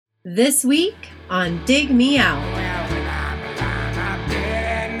This week on Dig Me Out.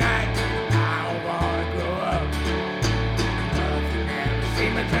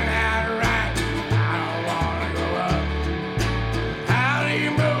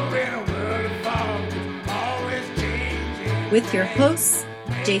 With your hosts,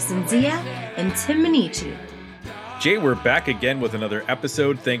 Jason Zia and Tim Minichi. Jay, we're back again with another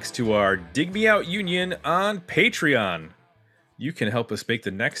episode thanks to our Dig Me Out Union on Patreon. You can help us make the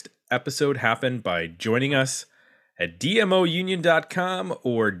next episode happen by joining us at dmounion.com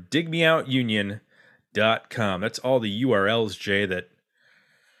or digmeoutunion.com. That's all the URLs, Jay, that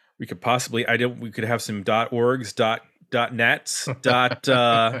we could possibly, we could have some .orgs, .nets, .ru,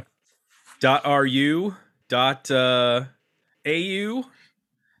 .au,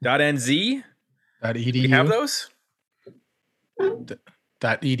 .nz. .edu. You have those?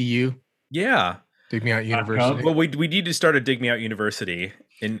 .edu. Yeah. Dig Me Out University. Well, we need to start a Dig Me Out University.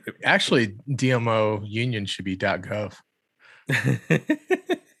 Actually, DMO Union should be .gov.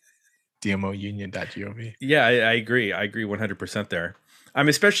 DMOunion.gov. Yeah, I agree. I agree 100% there. I'm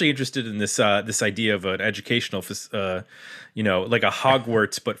especially interested in this idea of an educational, like a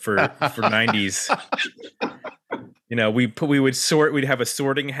Hogwarts, but for 90s. We'd have a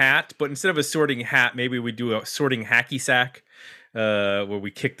sorting hat, but instead of a sorting hat, maybe we'd do a sorting hacky sack. Where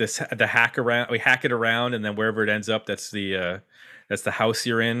we kick the hack around, we hack it around, and then wherever it ends up, that's the house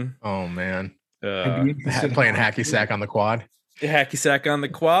you're in. Oh man, playing hacky sack on the quad. Hacky sack on the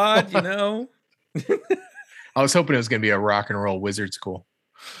quad, I was hoping it was going to be a rock and roll wizard school.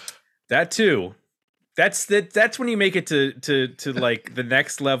 That too. That's when you make it to like the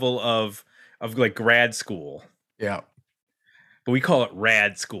next level of like grad school. Yeah, but we call it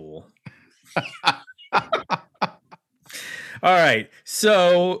rad school. All right.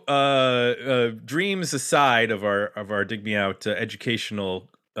 So, dreams aside of our Dig Me Out educational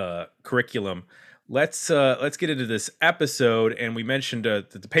curriculum, let's get into this episode. And we mentioned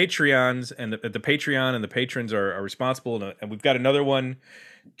that the Patreons and the Patreon and the patrons are responsible, and we've got another one,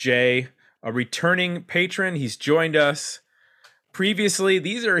 Jay, a returning patron. He's joined us previously.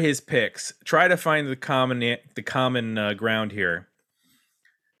 These are his picks. Try to find the common ground here.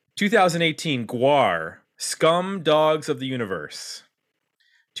 2018 Gwar. Scum Dogs of the Universe.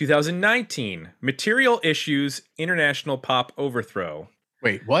 2019, Material Issues, International Pop Overthrow.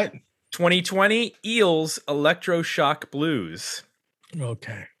 Wait, what? 2020, Eels, Electroshock Blues.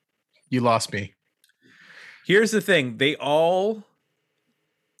 Okay. You lost me. Here's the thing. They all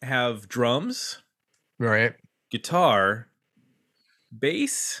have drums. Right. Guitar,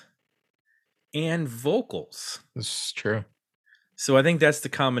 bass, and vocals. This is true. So I think that's the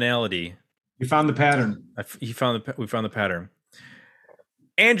commonality. We found the pattern. We found the pattern.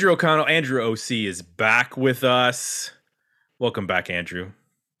 Andrew O'Connell, Andrew OC is back with us. Welcome back, Andrew.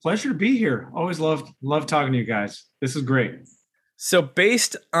 Pleasure to be here. Always love talking to you guys. This is great. So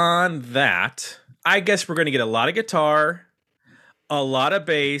based on that, I guess we're going to get a lot of guitar, a lot of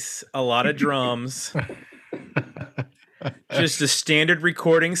bass, a lot of drums. Just a standard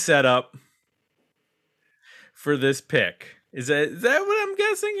recording setup for this pick. Is that what I'm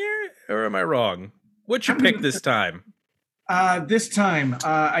guessing here? Or am I wrong? What's your pick this time? This time,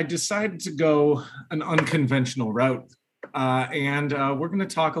 I decided to go an unconventional route. And we're going to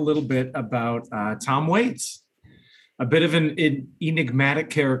talk a little bit about Tom Waits, a bit of an enigmatic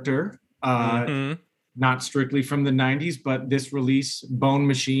character, not strictly from the 90s, but this release, Bone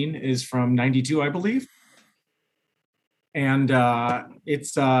Machine, is from 92, I believe. And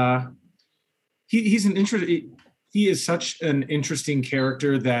he is such an interesting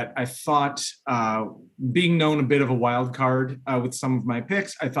character that I thought, being known a bit of a wild card with some of my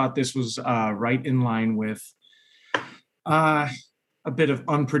picks, I thought this was right in line with a bit of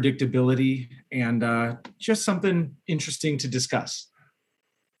unpredictability and just something interesting to discuss.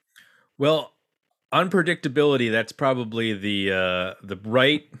 Well, unpredictability, that's probably the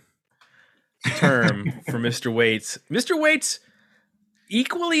right term for Mr. Waits. Mr. Waits,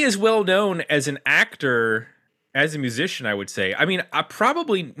 equally as well known as an actor as a musician, I would say. I mean, I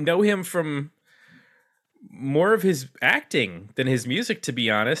probably know him from more of his acting than his music, to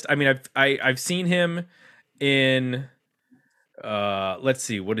be honest. I mean, I've seen him in let's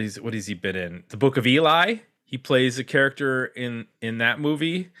see, what has he been in? The Book of Eli. He plays a character in that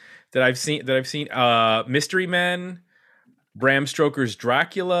movie that I've seen. Mystery Men, Bram Stoker's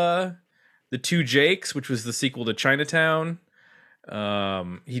Dracula, The Two Jakes, which was the sequel to Chinatown.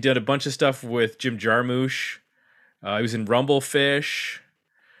 He did a bunch of stuff with Jim Jarmusch. He was in Rumblefish,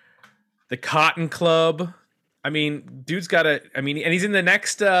 The Cotton Club. I mean, dude's got and he's in the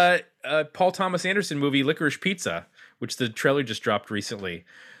next Paul Thomas Anderson movie, Licorice Pizza, which the trailer just dropped recently.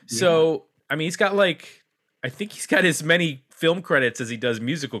 So, I mean, I think he's got as many film credits as he does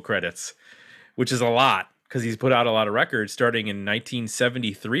musical credits, which is a lot because he's put out a lot of records. Starting in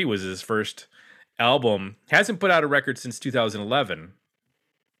 1973 was his first album. Hasn't put out a record since 2011.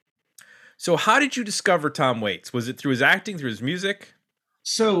 So how did you discover Tom Waits? Was it through his acting, through his music?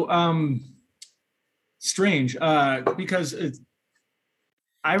 So strange, because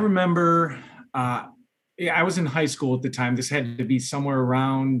I remember I was in high school at the time. This had to be somewhere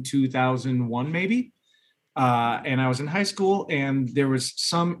around 2001, maybe. And I was in high school, and there was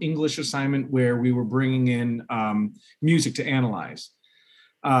some English assignment where we were bringing in music to analyze,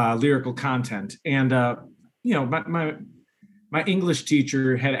 lyrical content. And, my English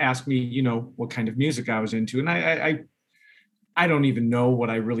teacher had asked me, what kind of music I was into. And I don't even know what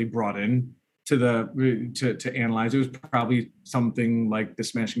I really brought in to analyze. It was probably something like the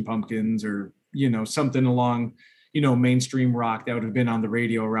Smashing Pumpkins or, something along, mainstream rock that would have been on the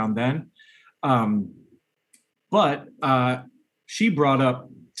radio around then. But she brought up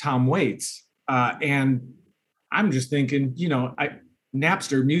Tom Waits, and I'm just thinking,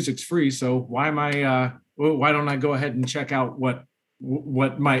 Napster music's free, so why don't I go ahead and check out what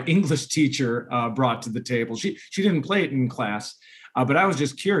my English teacher brought to the table? She didn't play it in class, but I was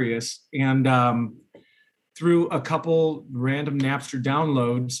just curious, and through a couple random Napster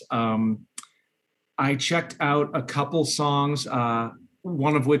downloads, I checked out a couple songs.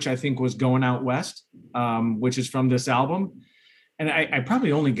 One of which I think was Going Out West, which is from this album. And I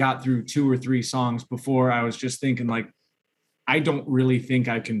probably only got through 2 or 3 songs before I was just thinking, like, I don't really think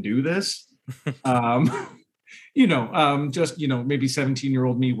I can do this. Maybe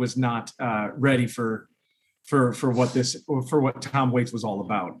 17-year-old me was not ready for what Tom Waits was all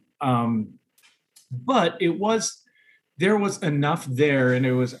about. But there was enough there, and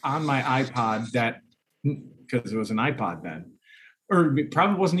it was on my iPod because it was an iPod then. Or it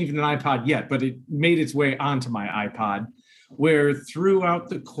probably wasn't even an iPod yet, but it made its way onto my iPod, where throughout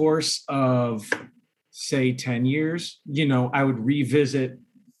the course of, say, 10 years, I would revisit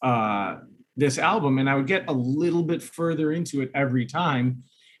this album, and I would get a little bit further into it every time,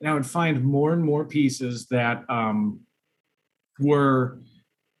 and I would find more and more pieces that were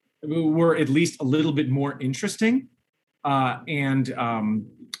at least a little bit more interesting. And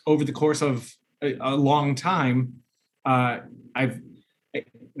over the course of a long time,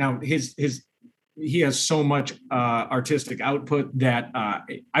 he has so much artistic output that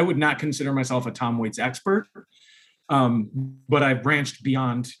I would not consider myself a Tom Waits expert, but I've branched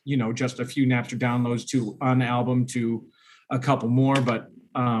beyond just a few Napster downloads to an album to a couple more. But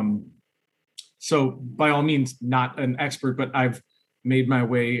so by all means, not an expert, but I've made my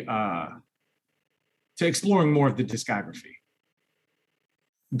way to exploring more of the discography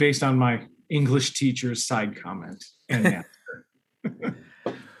based on my English teacher's side comment and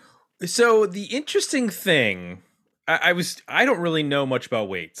So the interesting thing, I don't really know much about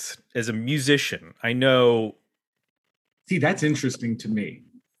Waits as a musician. I know. See, that's interesting to me.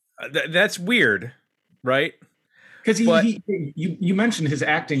 That's weird, right? Because you mentioned his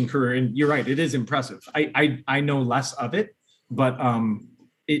acting career, and you're right, it is impressive. I know less of it, but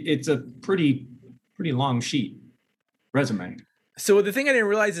it's a pretty long sheet resume. So the thing I didn't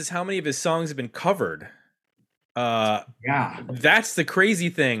realize is how many of his songs have been covered. Yeah, that's the crazy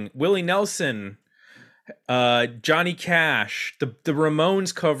thing. Willie Nelson, Johnny Cash, the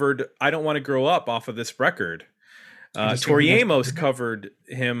Ramones covered "I Don't Want to Grow Up" off of this record. Tori Amos covered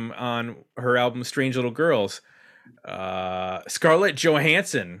him on her album "Strange Little Girls." Scarlett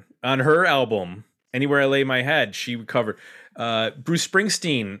Johansson on her album "Anywhere I Lay My Head," she covered. Bruce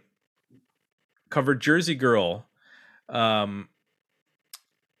Springsteen covered "Jersey Girl."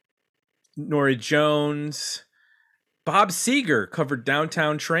 Norah Jones. Bob Seger covered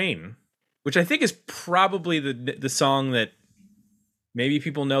 "Downtown Train," which I think is probably the song that maybe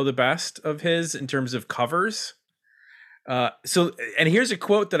people know the best of his in terms of covers. And here's a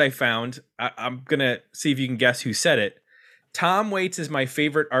quote that I found. I'm going to see if you can guess who said it. "Tom Waits is my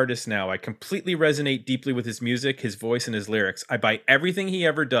favorite artist now. I completely resonate deeply with his music, his voice, and his lyrics. I buy everything he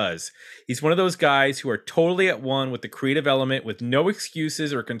ever does. He's one of those guys who are totally at one with the creative element, with no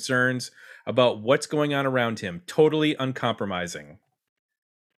excuses or concerns about what's going on around him. Totally uncompromising."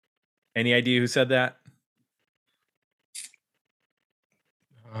 Any idea who said that?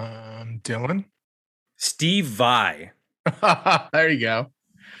 Dylan? Steve Vai. There you go.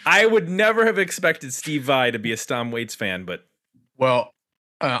 I would never have expected Steve Vai to be a Tom Waits fan, but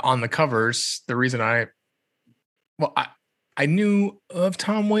on the covers, the reason I knew of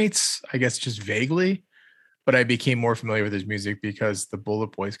Tom Waits, I guess just vaguely, but I became more familiar with his music because the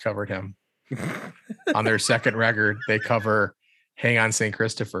Bullet Boys covered him. on their second record, they cover Hang on St.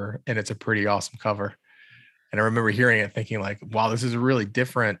 Christopher, and it's a pretty awesome cover. And I remember hearing it thinking like, wow, this is a really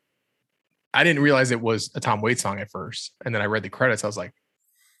different. I didn't realize it was a Tom Waits song at first. And then I read the credits. I was like,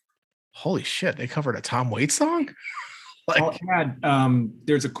 holy shit, they covered a Tom Waits song? Well, Chad,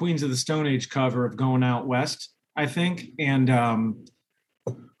 there's a Queens of the Stone Age cover of Going Out West, I think. And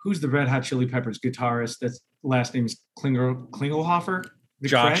who's the Red Hot Chili Peppers guitarist? That's last name is Klingelhofer?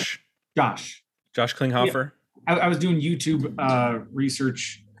 Josh Yeah. Klinghoffer. I was doing YouTube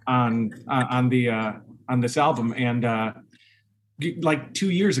research on this album, and like 2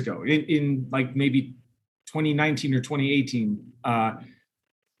 years ago, in like maybe 2019 or 2018,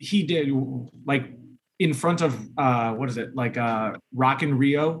 he did like in front of what is it, like Rock in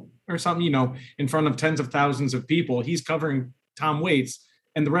Rio or something, in front of tens of thousands of people. He's covering Tom Waits,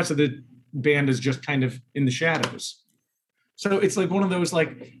 and the rest of the band is just kind of in the shadows. So it's like one of those,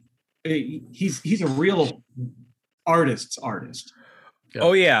 like, he's a real artist. Yeah.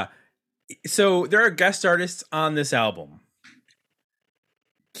 Oh yeah. So there are guest artists on this album.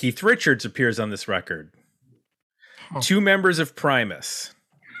 Keith Richards appears on this record. Oh. 2 members of Primus.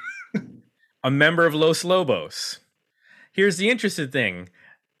 A member of Los Lobos. Here's the interesting thing.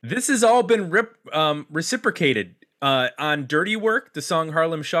 This has all been reciprocated. On Dirty Work, the song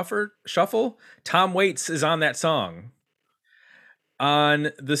Harlem Shuffle, Tom Waits is on that song. On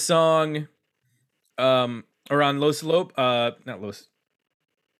the song, or on Los Lobos, not Los.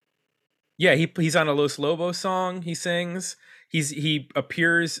 Yeah, he's on a Los Lobos song. He sings. He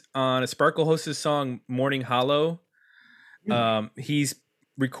appears on a Sparklehostess song, Morning Hollow. He's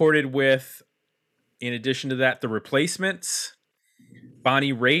recorded with, in addition to that, The Replacements,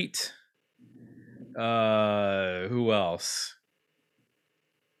 Bonnie Raitt. Who else?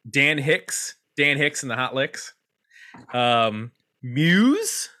 Dan Hicks and the Hot Licks.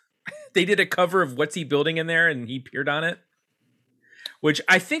 Muse. They did a cover of What's He Building in There, and he appeared on it. Which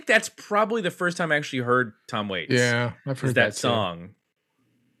I think that's probably the first time I actually heard Tom Waits. Yeah, I've heard that song.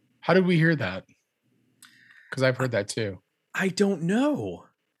 How did we hear that? Because I've heard that too. I don't know.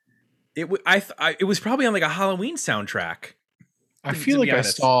 It was probably on like a Halloween soundtrack. I feel like I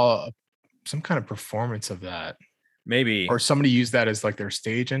saw some kind of performance of that. Maybe. Or somebody used that as like their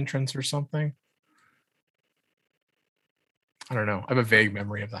stage entrance or something. I don't know. I have a vague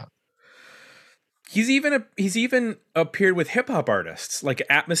memory of that. He's even appeared with hip hop artists like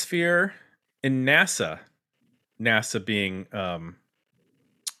Atmosphere and NASA. NASA being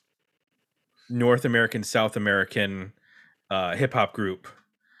North American, South American hip hop group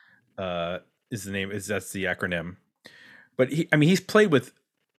that's the acronym. But he's played with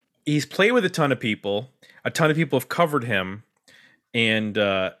a ton of people. A ton of people have covered him, and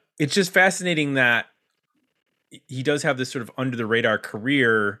it's just fascinating that he does have this sort of under the radar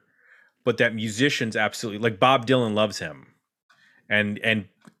career, but that musicians absolutely, like Bob Dylan loves him, and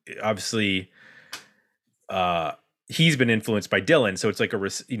obviously he's been influenced by Dylan, so it's like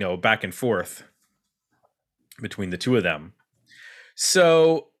a back and forth between the two of them.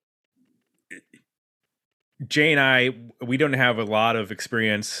 So Jay and I, we don't have a lot of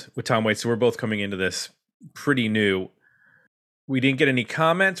experience with Tom Waits, so we're both coming into this pretty new. We didn't get any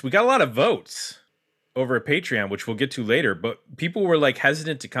comments. We got a lot of votes over at Patreon, which we'll get to later, but people were like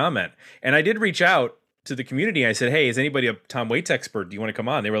hesitant to comment. And I did reach out to the community. I said, hey, is anybody a Tom Waits expert? Do you want to come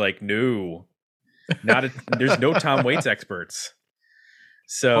on? They were like, no, there's no Tom Waits experts.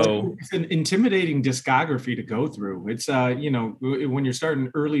 So it's an intimidating discography to go through. It's, when you're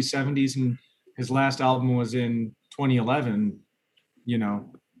starting early 70s and his last album was in 2011,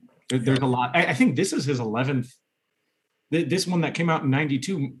 there's a lot. I think this is his 11th. This one that came out in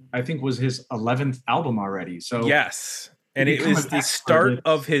 92, I think, was his 11th album already. So yes. And it is the start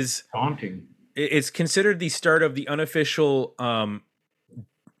of his daunting. It's considered the start of the unofficial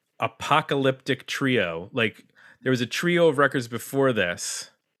apocalyptic trio. Like there was a trio of records before this,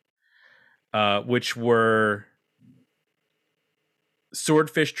 which were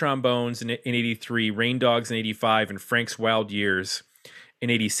Swordfish Trombones in 83, Rain Dogs in 85, and Frank's Wild Years in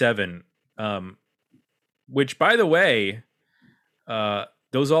 87. Which, by the way,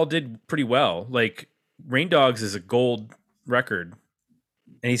 those all did pretty well. Like Rain Dogs is a gold record,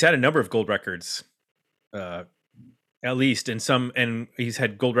 and he's had a number of gold records, at least in some, and he's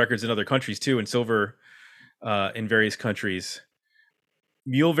had gold records in other countries too, and silver in various countries.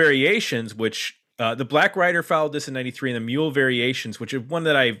 Mule Variations, which the Black Rider followed this in 93, and the Mule Variations, which is one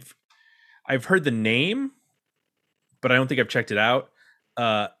that I've heard the name, but I don't think I've checked it out.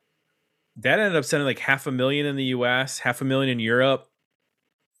 That ended up selling like 500,000 in the US, 500,000 in Europe.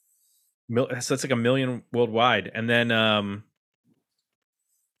 So that's like 1 million worldwide. And then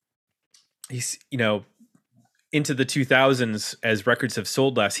he's, into the 2000s, as records have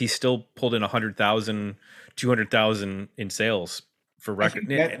sold less, he still pulled in 100,000, 200,000 in sales for record.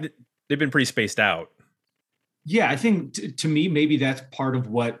 They've been pretty spaced out. Yeah, I think to me, maybe that's part of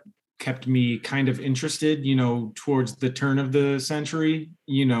what kept me kind of interested, towards the turn of the century.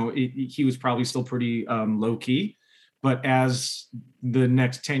 He was probably still pretty low key, but as the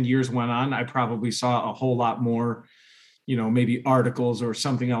next 10 years went on, I probably saw a whole lot more, maybe articles or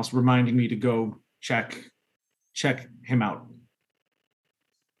something else reminding me to go check him out.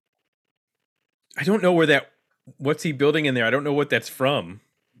 I don't know what's he building in there? I don't know what that's from.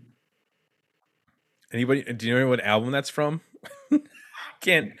 Anybody, do you know what album that's from?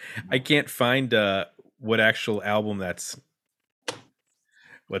 I can't find what actual album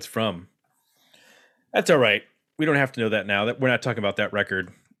what's from. That's all right. We don't have to know that now. That we're not talking about that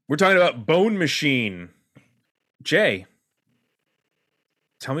record. We're talking about Bone Machine. Jay,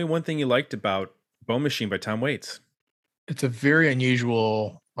 tell me one thing you liked about Bone Machine by Tom Waits. It's a very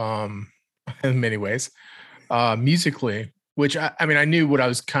unusual, in many ways, musically, which I knew what I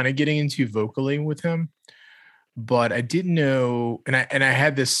was kind of getting into vocally with him, but I didn't know. And I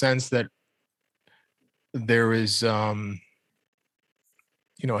had this sense that there was, a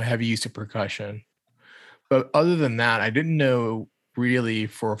heavy use of percussion, but other than that, I didn't know really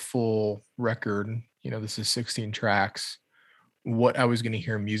for a full record, this is 16 tracks, what I was going to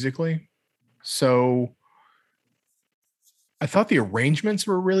hear musically. So I thought the arrangements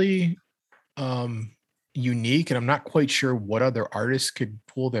were really unique, and I'm not quite sure what other artists could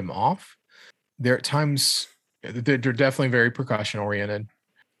pull them off. There at times, they're definitely very percussion oriented,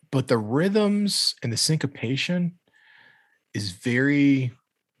 but the rhythms and the syncopation is very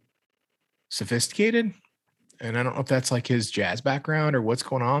sophisticated. And I don't know if that's like his jazz background or what's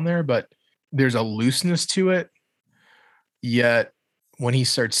going on there, but there's a looseness to it. Yet when he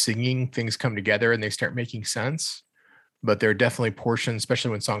starts singing, things come together and they start making sense. But there are definitely portions,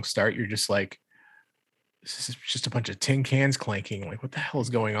 especially when songs start, you're just like, this is just a bunch of tin cans clanking. Like, what the hell is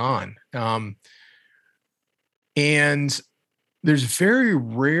going on? And there's very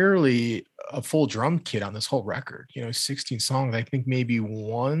rarely a full drum kit on this whole record. 16 songs. I think maybe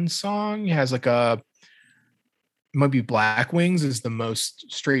one song has like might be Black Wings is the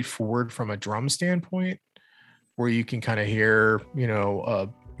most straightforward from a drum standpoint, where you can kind of hear,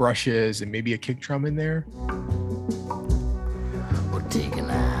 brushes and maybe a kick drum in there. We'll take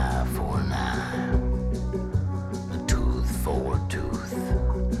an eye for an eye, a tooth for a tooth,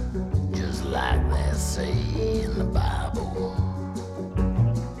 just like they say in the Bible.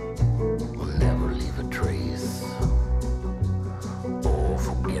 We'll never leave a trace or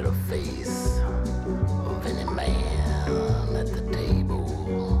forget a face of any man at the table.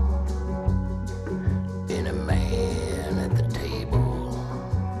 Any man at the table.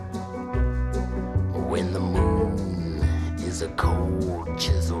 When the moon is a cold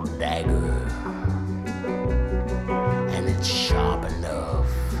chiseled dagger, and it's sharp enough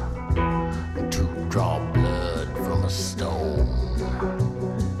to draw blood from a stone.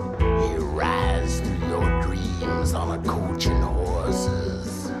 You rise through your dreams on a coach and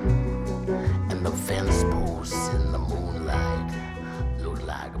horses, and the fence posts in the moonlight look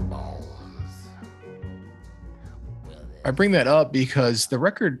like bones. I bring that up because the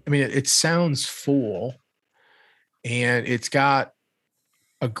record, it sounds full, and it's got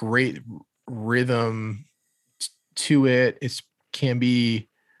a great rhythm to it. It can be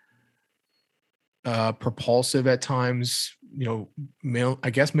propulsive at times, I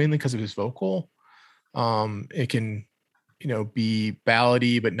guess mainly because of his vocal. It can, be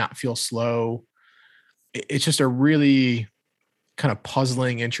ballady, but not feel slow. It's just a really kind of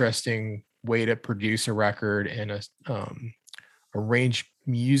puzzling, interesting way to produce a record and arrange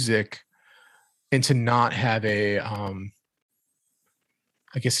music, and to not have have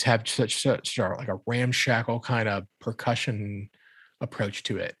such like a ramshackle kind of percussion approach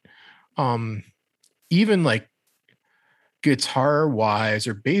to it. Even like guitar wise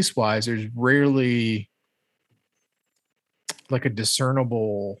or bass wise, there's rarely like a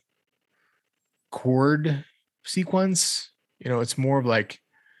discernible chord sequence. It's more of like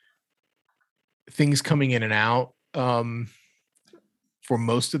things coming in and out for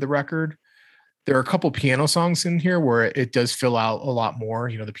most of the record. There are a couple piano songs in here where it does fill out a lot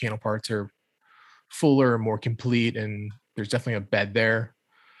more. The piano parts are fuller and more complete, and there's definitely a bed there.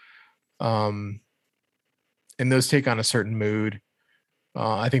 And those take on a certain mood.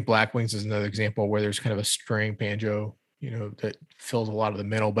 I think Black Wings is another example where there's kind of a string banjo, that fills a lot of the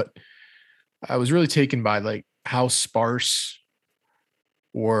middle. But I was really taken by like how sparse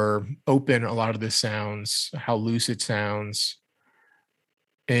or open a lot of this sounds, how loose it sounds.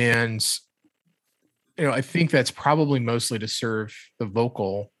 And I think that's probably mostly to serve the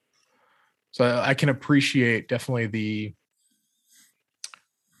vocal. So I can appreciate definitely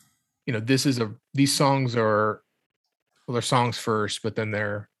these songs are, well, they're songs first, but then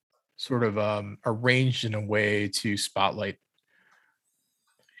they're sort of arranged in a way to spotlight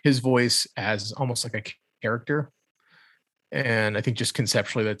his voice as almost like a character. And I think just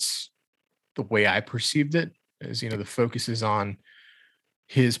conceptually, that's the way I perceived it. Is the focus is on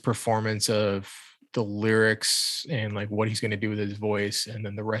his performance of the lyrics and like what he's going to do with his voice, and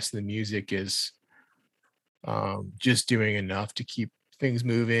then the rest of the music is just doing enough to keep things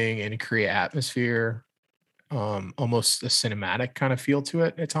moving and create atmosphere, almost a cinematic kind of feel to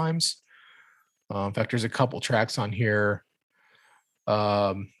it at times. In fact, there's a couple tracks on here,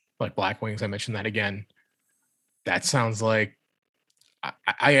 like Black Wings. I mentioned that again. That sounds like,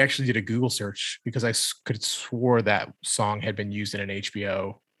 I actually did a Google search because I could swore that song had been used in an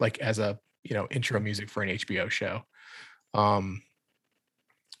HBO, like as a intro music for an HBO show.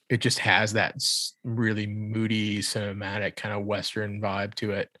 It just has that really moody, cinematic kind of Western vibe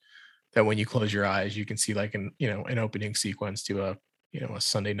to it. That when you close your eyes, you can see like an opening sequence to a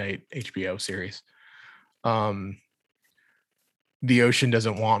Sunday night HBO series. The Ocean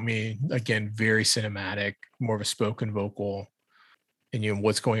Doesn't Want Me, again, very cinematic, more of a spoken vocal. And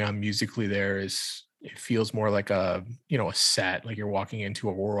what's going on musically there is, it feels more like a set, like you're walking into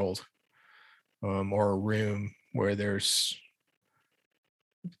a world, or a room where there's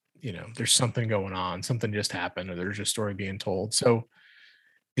something going on, something just happened, or there's a story being told. So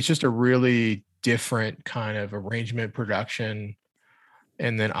it's just a really different kind of arrangement, production.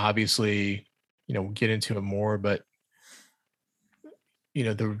 And then obviously, we'll get into it more, but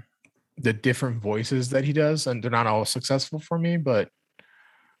the different voices that he does, and they're not all successful for me, but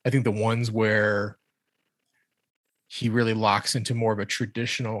I think the ones where he really locks into more of a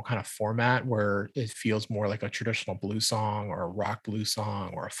traditional kind of format, where it feels more like a traditional blues song or a rock blues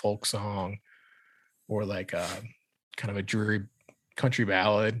song or a folk song, or like a kind of a dreary country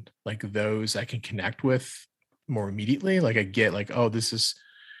ballad, like those I can connect with more immediately. Like I get like, oh, this is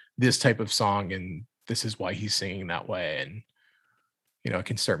this type of song and this is why he's singing that way. And, I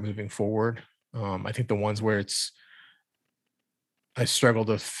can start moving forward. I think the ones where I struggle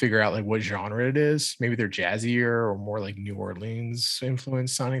to figure out like what genre it is. Maybe they're jazzier or more like New Orleans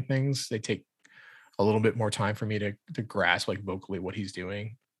influence sounding things. They take a little bit more time for me to grasp like vocally what he's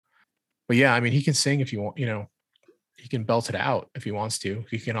doing. But yeah, I mean, he can sing if you want, he can belt it out if he wants to.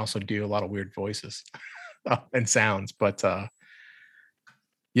 He can also do a lot of weird voices and sounds. But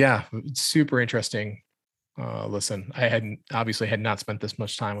yeah, it's super interesting. Listen, I had not spent this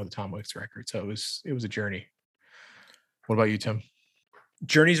much time with a Tom Waits record, so it was a journey. What about you, Tim?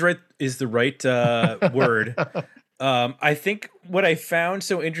 Journey's is the right word. I think what I found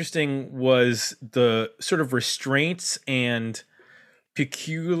so interesting was the sort of restraints and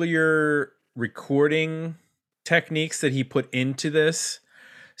peculiar recording techniques that he put into this.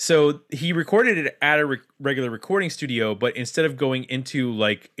 So he recorded it at a regular recording studio, but instead of going into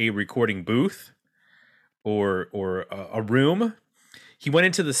like a recording booth or a room, he went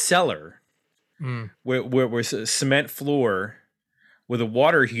into the cellar where was a cement floor with a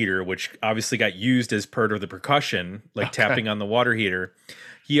water heater, which obviously got used as part of the percussion, like tapping on the water heater.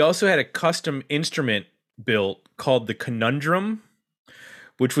 He also had a custom instrument built called the Conundrum,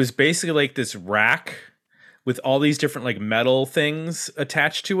 which was basically like this rack with all these different like metal things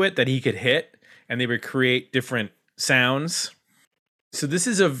attached to it that he could hit, and they would create different sounds. So this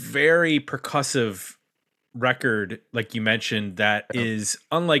is a very percussive record, like you mentioned, that is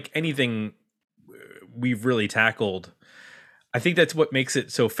unlike anything we've really tackled. I think that's what makes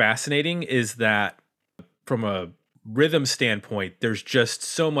it so fascinating, is that from a rhythm standpoint, there's just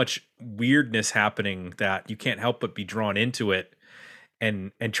so much weirdness happening that you can't help but be drawn into it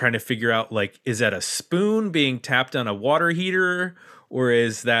and trying to figure out, like, is that a spoon being tapped on a water heater, or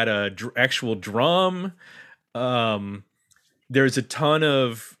is that a actual drum? There's a ton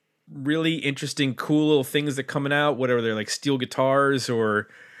of really interesting, cool little things that coming out, whatever they're like steel guitars, or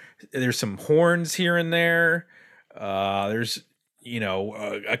there's some horns here and there. There's,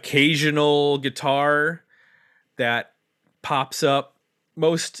 occasional guitar that pops up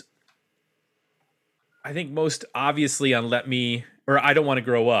most obviously on Let Me, or I Don't Want to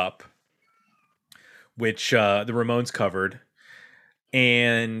Grow Up, which the Ramones covered.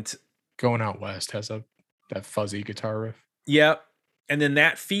 And Going Out West has that fuzzy guitar riff. Yep. And then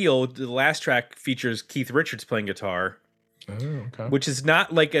That Field, the last track, features Keith Richards playing guitar. Oh, okay. Which is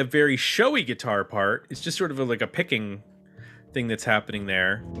not like a very showy guitar part. It's just sort of like a picking thing that's happening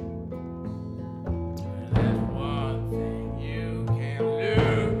there.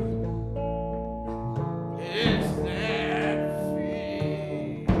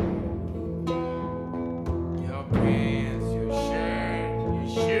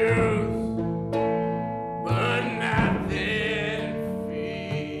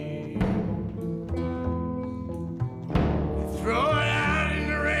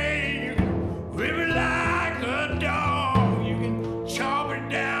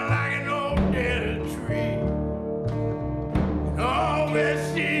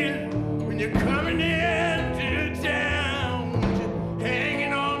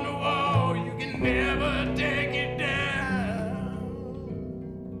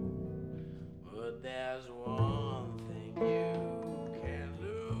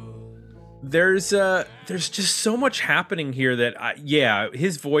 there's just so much happening here that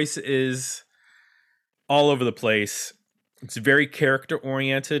his voice is all over the place. It's very character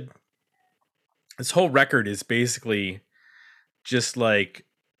oriented. This whole record is basically just like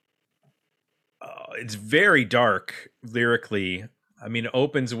it's very dark lyrically. I mean, it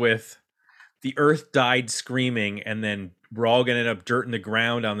opens with "The earth died screaming," and then we're all gonna end up dirt in the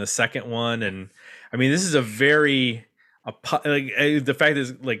ground on the second one. And I mean, this is a very the fact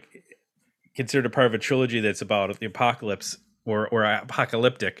is like considered a part of a trilogy that's about the apocalypse or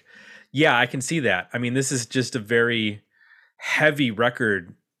apocalyptic. Yeah, I can see that. I mean, this is just a very heavy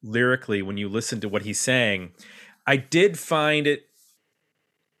record lyrically when you listen to what he's saying. I did find it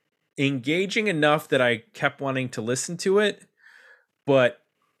engaging enough that I kept wanting to listen to it, but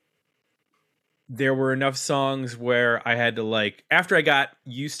there were enough songs where I had to like, after I got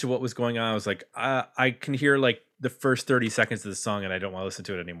used to what was going on, I was like, I can hear like the first 30 seconds of the song and I don't want to listen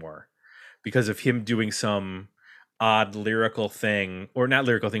to it anymore because of him doing some odd lyrical thing, or not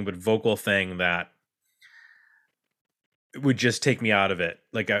lyrical thing, but vocal thing that would just take me out of it.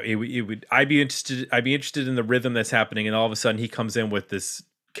 Like I'd be interested in the rhythm that's happening. And all of a sudden he comes in with this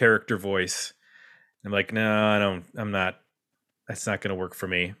character voice. I'm like, no, I'm not, that's not going to work for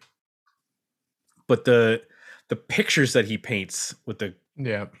me. But the pictures that he paints with the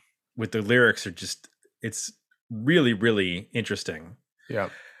lyrics are just, it's really, really interesting. Yeah.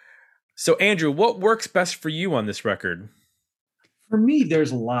 So Andrew, what works best for you on this record? For me,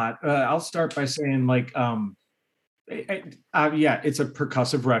 there's a lot. I'll start by saying like, it's a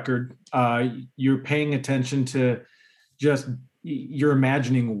percussive record. You're paying attention to just, you're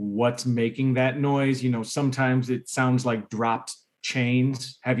imagining what's making that noise. You know, sometimes it sounds like dropped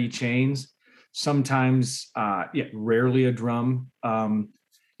chains, heavy chains. Sometimes, rarely a drum.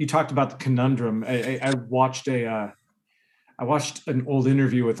 You talked about the conundrum. I watched an old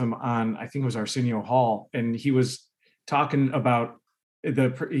interview with him on, I think it was Arsenio Hall, and he was talking about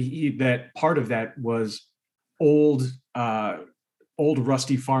that part of that was old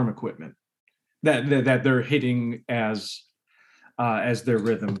rusty farm equipment that they're hitting as their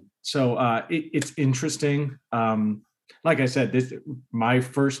rhythm. So it's interesting. Like I said, my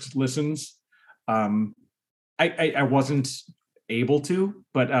first listens, I wasn't able to,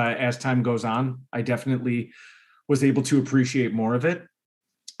 but as time goes on, I definitely was able to appreciate more of it.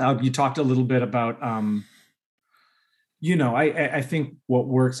 You talked a little bit about, I think what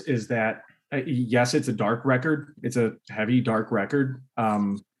works is that, yes, it's a dark record. It's a heavy, dark record.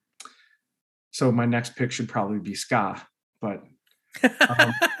 So my next pick should probably be ska, but,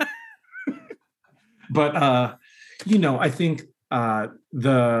 I think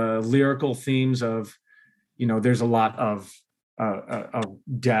the lyrical themes of, there's a lot of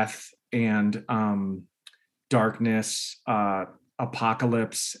death and darkness,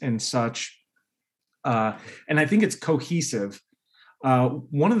 apocalypse and such. And I think it's cohesive.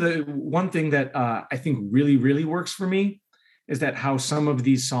 One thing that I think really, really works for me is that how some of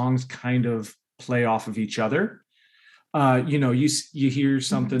these songs kind of play off of each other. You hear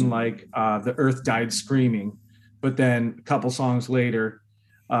something like "The Earth Died Screaming," but then a couple songs later,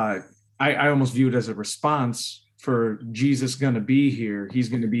 I almost view it as a response for Jesus going to be here. He's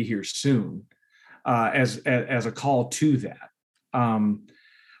going to be here soon, as a call to that.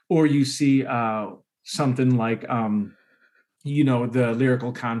 Or you see something like, the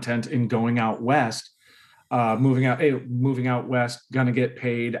lyrical content in "Going Out West," moving out west, gonna get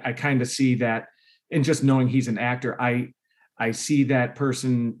paid. I kind of see that, and just knowing he's an actor, I see that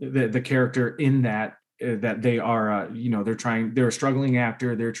person, the character in that they are, they're a struggling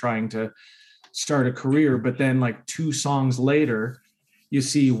actor. They're trying to start a career, but then like 2 songs later, you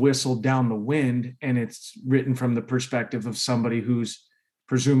see "Whistle Down the Wind," and it's written from the perspective of somebody who's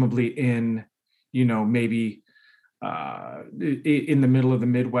presumably in, maybe in the middle of the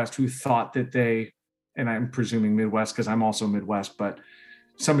Midwest, who thought that and I'm presuming Midwest because I'm also Midwest, but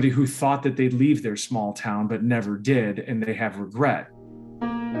somebody who thought that they'd leave their small town but never did, and they have regret. I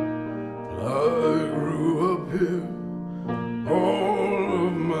grew up here all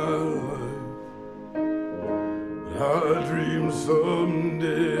of my life. I dreamed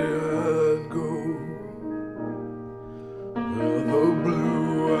someday I'd go where the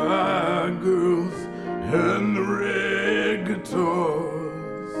blue-eyed girls and the red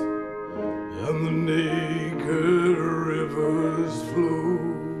guitars and the naked rivers flow.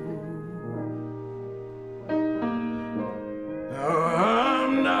 Now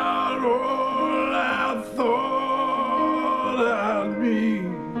I'm not all I thought I'd be.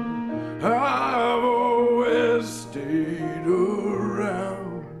 I've always stayed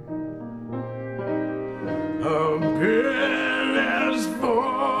around. I've been as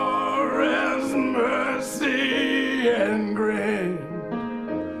far as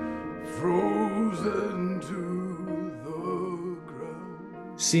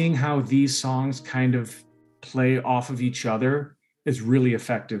seeing how these songs kind of play off of each other is really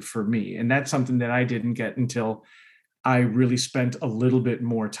effective for me. And that's something that I didn't get until I really spent a little bit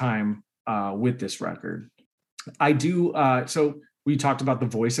more time with this record. I do. So we talked about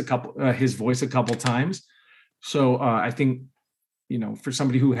his voice a couple times. So I think, for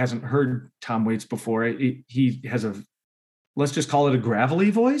somebody who hasn't heard Tom Waits before, he has let's just call it a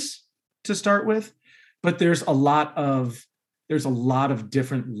gravelly voice to start with. But there's a lot of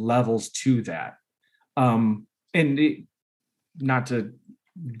different levels to that. Not to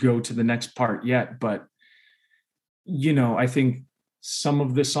go to the next part yet, but I think some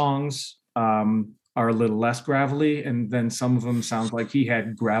of the songs are a little less gravelly, and then some of them sound like he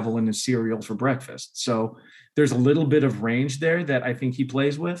had gravel in his cereal for breakfast. So there's a little bit of range there that I think he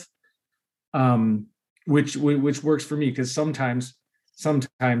plays with, which works for me, because sometimes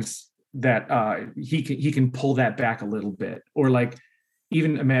that he can pull that back a little bit, or like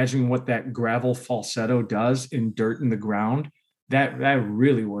even imagining what that gravel falsetto does in Dirt in the Ground, that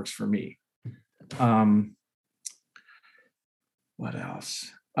really works for me. What else?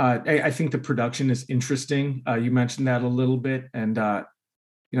 I think the production is interesting. You mentioned that a little bit, and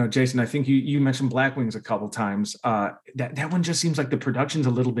Jason, I think you mentioned Black Wings a couple times. That one just seems like the production's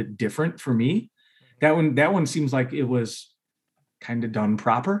a little bit different for me. That one seems like it was kind of done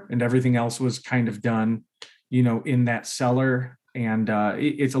proper, and everything else was kind of done, in that cellar, and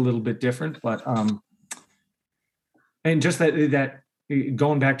it's a little bit different. But and just that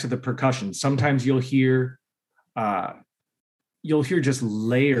going back to the percussion, sometimes you'll hear just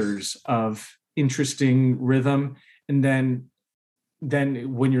layers of interesting rhythm, and then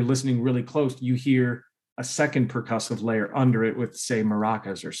when you're listening really close, you hear a second percussive layer under it with, say,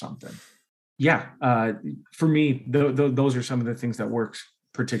 maracas or something. Yeah, for me, those are some of the things that works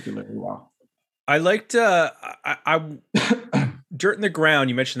particularly well. I liked I Dirt in the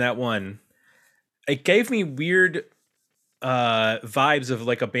Ground. You mentioned that one. It gave me weird vibes of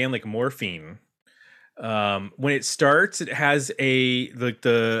like a band like Morphine. When it starts, it has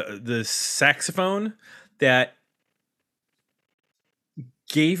the saxophone that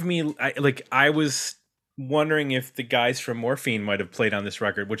gave me I was wondering if the guys from Morphine might have played on this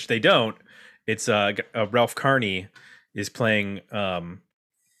record, which they don't. It's Ralph Carney is playing all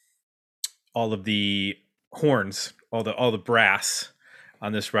of the horns, all the brass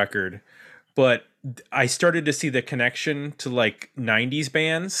on this record. But I started to see the connection to like 90s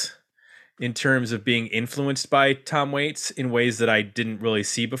bands in terms of being influenced by Tom Waits in ways that I didn't really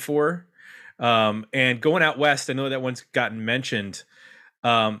see before. And Going Out West, I know that one's gotten mentioned.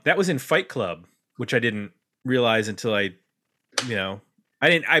 That was in Fight Club, which I didn't realize until I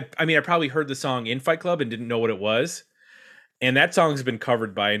probably heard the song in Fight Club and didn't know what it was. And that song's been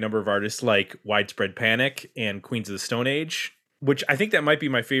covered by a number of artists like Widespread Panic and Queens of the Stone Age, which I think that might be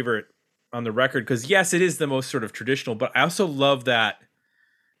my favorite on the record, because yes, it is the most sort of traditional, but I also love that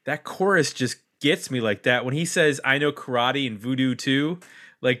chorus just gets me like that. When he says, "I know karate and voodoo too,"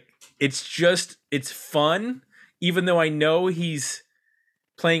 like it's fun, even though I know he's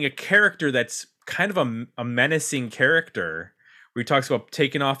playing a character that's kind of a menacing character, where he talks about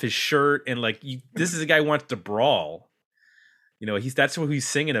taking off his shirt and like, this is a guy who wants to brawl. That's what he's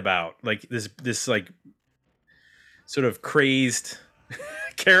singing about. Like this like sort of crazed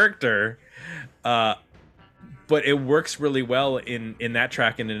character. But it works really well in that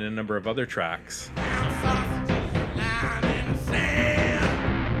track and in a number of other tracks.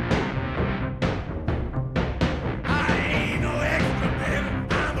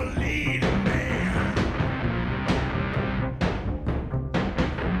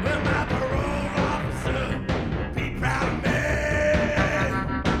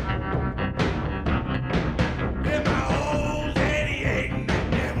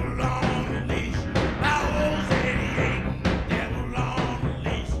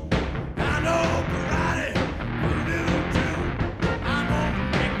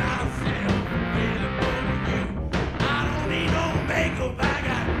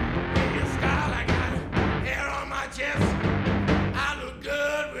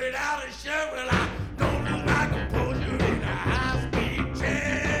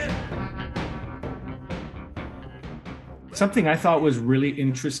 Something I thought was really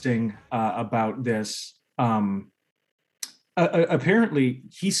interesting about this, apparently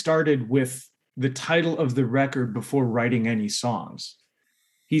he started with the title of the record before writing any songs.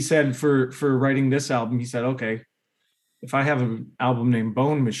 He said for writing this album, he said, okay, if I have an album named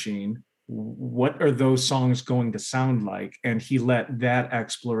Bone Machine, what are those songs going to sound like? And he let that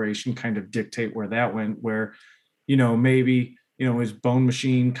exploration kind of dictate where that went, where, maybe, is Bone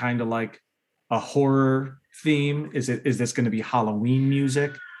Machine kind of like a horror theme? Is this going to be Halloween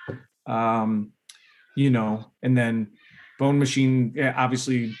music? You know, and then Bone Machine,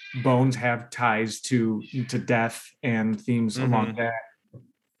 obviously bones have ties to death and themes along that.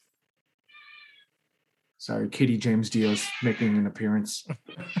 Sorry, Kitty James Dio's making an appearance.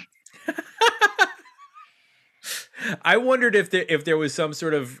 I wondered if there was some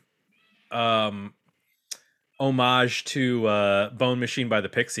sort of homage to Bone Machine by the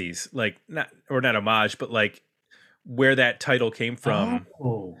Pixies, like not homage, but like where that title came from.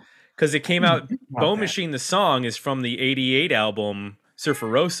 Because it came out, Bone Machine, the song is from the '88 album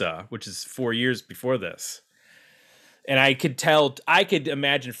Surferosa, which is 4 years before this. And I could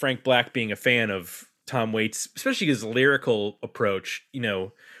imagine Frank Black being a fan of Tom Waits, especially his lyrical approach. You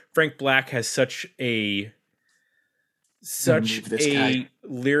know, Frank Black has such a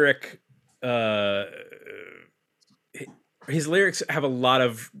lyric. His lyrics have a lot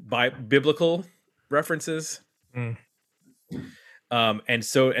of biblical references. And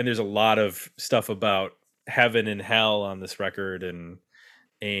there's a lot of stuff about heaven and hell on this record, and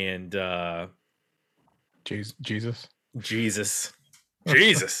Jesus. There's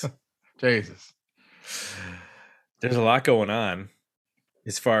a lot going on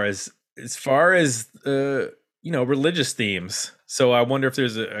as far as religious themes. So I wonder if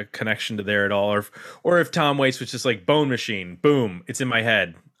there's a connection to there at all, or if Tom Waits was just like Bone Machine, boom, it's in my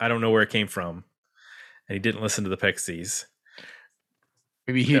head. I don't know where it came from, and he didn't listen to the Pixies.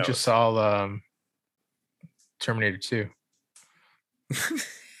 Maybe he just saw Terminator 2.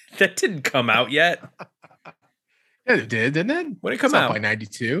 That didn't come out yet. Yeah, it did, didn't it? When it come out by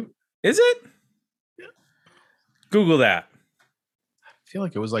 92. Is it? Yeah. Google that. I feel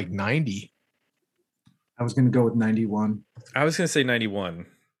like it was like 90. I was going to go with 91. I was going to say 91.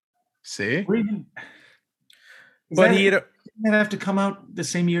 See? But didn't that have to come out the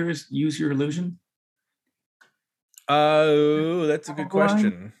same year as Use Your Illusion? Oh, that's a good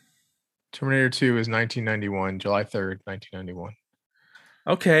question. Terminator 2 is 1991, July 3rd, 1991.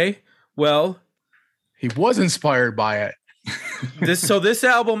 Okay. Well, he was inspired by it. This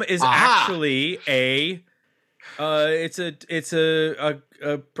album is actually it's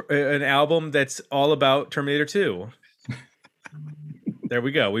an album that's all about Terminator 2. There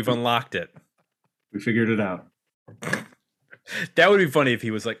we go. We've unlocked it. We figured it out. That would be funny if he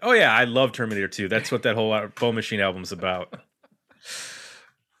was like, "Oh yeah, I love Terminator 2. That's what that whole Bone Machine album's about."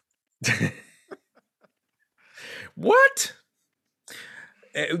 What?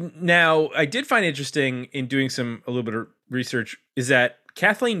 Now, I did find interesting in doing a little bit of research is that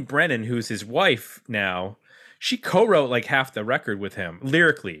Kathleen Brennan, who's his wife now, she co-wrote like half the record with him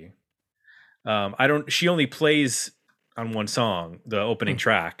lyrically. She only plays on one song, the opening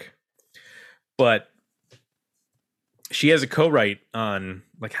track, but she has a co-write on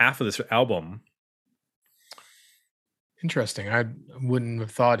like half of this album. Interesting. I wouldn't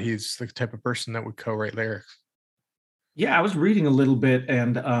have thought he's the type of person that would co-write lyrics. Yeah, I was reading a little bit,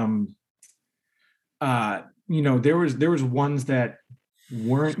 and there was ones that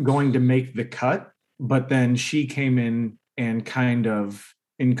weren't going to make the cut, but then she came in and kind of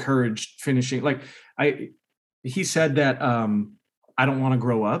encouraged finishing. Like he said that I Don't Want to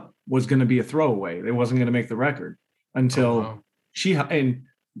Grow Up was going to be a throwaway. It wasn't going to make the record until and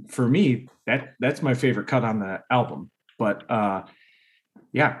for me, that's my favorite cut on the album. But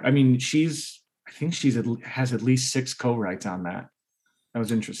yeah, I mean, I think she has at least 6 co-writes on that. That was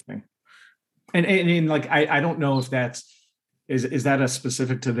interesting. And like, I don't know if is that a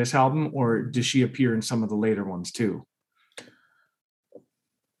specific to this album, or does she appear in some of the later ones too?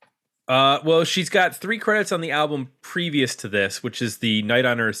 Well, she's got 3 credits on the album previous to this, which is the Night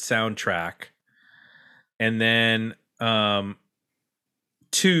on Earth soundtrack. And then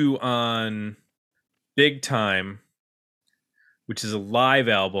 2 on Big Time, which is a live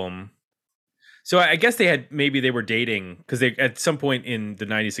album. So I guess maybe they were dating because they at some point in the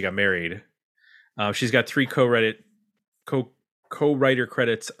 90s they got married. She's got 3 co-writer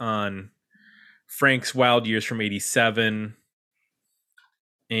credits on Frank's Wild Years from '87,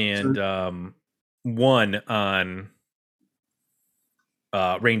 and 1 on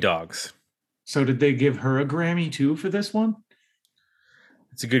Rain Dogs. So did they give her a Grammy too for this one?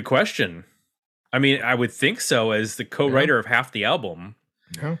 It's a good question. I mean, I would think so, as the co-writer of half the album.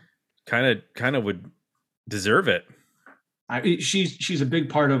 Yeah. Kind of would deserve it. She's a big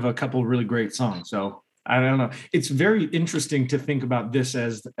part of a couple of really great songs. So I don't know. It's very interesting to think about this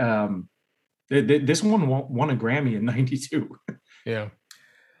as this one won a Grammy in '92. Yeah.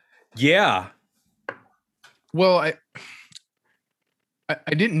 Yeah. Well, I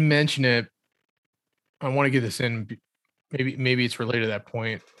didn't mention it. I want to get this in. Maybe it's related to that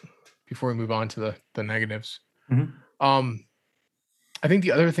point before we move on to the negatives. Mhm. I think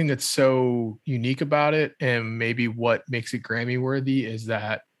the other thing that's so unique about it, and maybe what makes it Grammy worthy, is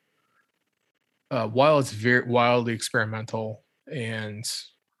that while it's very wildly experimental and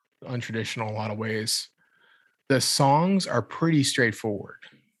untraditional in a lot of ways, the songs are pretty straightforward.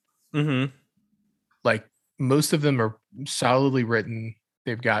 Mm-hmm. Like most of them are solidly written.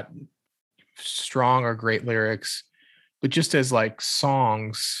 They've got strong or great lyrics, but just as like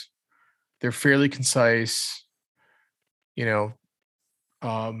songs, they're fairly concise. You know,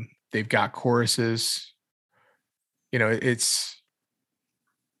 they've got choruses. You know,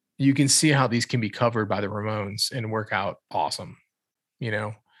 you can see how these can be covered by the Ramones and work out awesome. You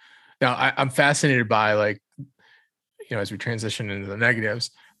know, now I'm fascinated by, like, you know, as we transition into the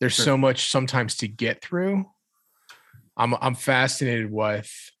negatives, there's Sure. so much sometimes to get through. I'm fascinated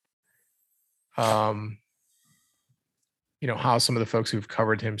with, you know, how some of the folks who've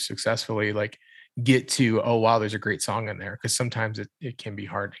covered him successfully, like, get to, oh wow, there's a great song in there, because sometimes it can be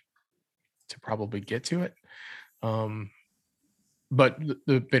hard to probably get to it. But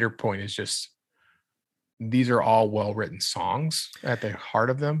the bitter point is just these are all well written songs at the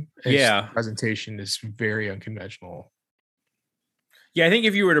heart of them. It's just Yeah. the presentation is very unconventional. Yeah, I think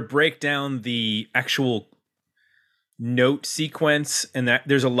if you were to break down the actual note sequence, and that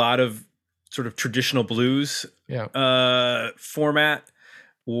there's a lot of sort of traditional blues format,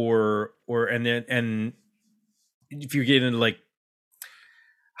 or and if you get into like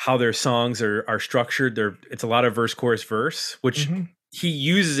how their songs are structured, it's a lot of verse, chorus, verse, which Mhm. he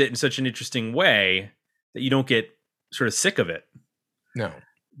uses it in such an interesting way that you don't get sort of sick of it No.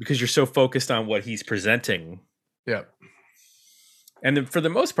 because you're so focused on what he's presenting. Yeah. And then for the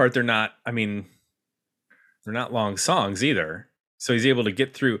most part, they're not long songs either. So he's able to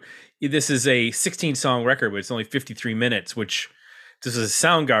get through. This is a 16 song record, but it's only 53 minutes, which this is a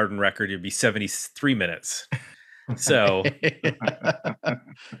Soundgarden record. It'd be 73 minutes. So,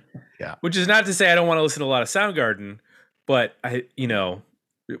 yeah. Which is not to say I don't want to listen to a lot of Soundgarden, but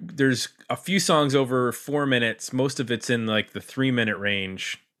there's a few songs over 4 minutes. Most of it's in like the 3-minute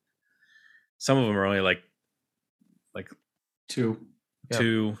range. Some of them are only like 2.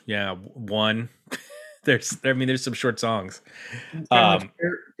 two, yeah, one. There's some short songs.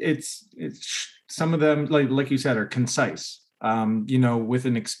 It's some of them, like you said, are concise. You know, with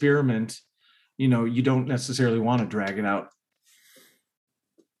an experiment, you know, you don't necessarily want to drag it out.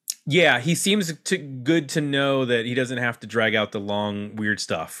 Yeah, he seems good to know that he doesn't have to drag out the long weird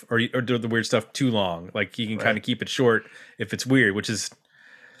stuff or do the weird stuff too long. Like he can kind of keep it short if it's weird, which is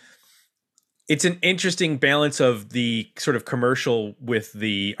it's an interesting balance of the sort of commercial with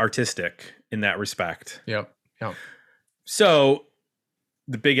the artistic in that respect. Yep. So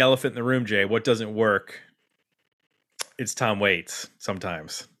the big elephant in the room, Jay, what doesn't work? It's Tom Waits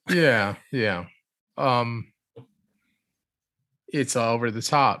sometimes. Yeah. It's over the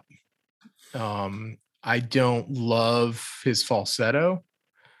top. I don't love his falsetto.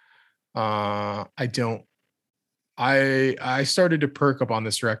 I started to perk up on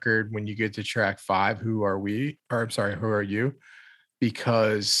this record when you get to track 5, Who Are You?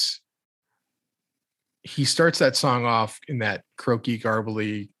 Because he starts that song off in that croaky,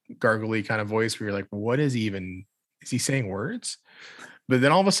 gargly kind of voice where you're like, what is he saying words? But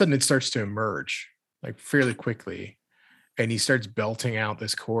then all of a sudden it starts to emerge like fairly quickly, and he starts belting out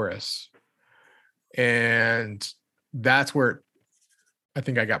this chorus. And that's where I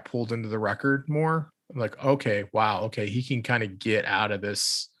think I got pulled into the record more. I'm like, okay, wow, okay, he can kind of get out of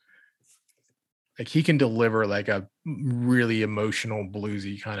this. Like he can deliver like a really emotional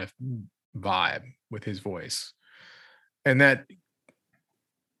bluesy kind of vibe with his voice. And that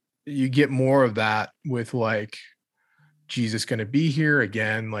you get more of that with like Jesus Gonna Be Here,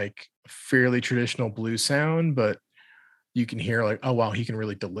 again, like fairly traditional blues sound, but you can hear like, oh wow, he can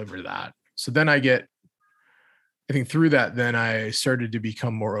really deliver that. So then I think through that, then I started to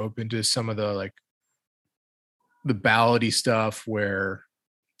become more open to some of the like the ballady stuff where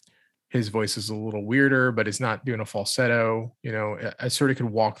his voice is a little weirder, but it's not doing a falsetto. You know, I sort of could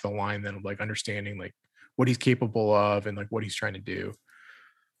walk the line then of like understanding like what he's capable of and like what he's trying to do.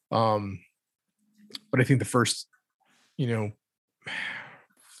 But I think the first, you know,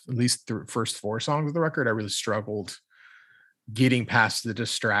 at least the first 4 songs of the record, I really struggled getting past the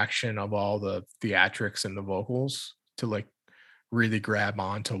distraction of all the theatrics and the vocals to like really grab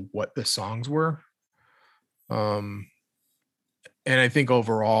onto what the songs were. And I think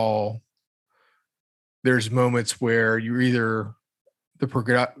overall there's moments where you're either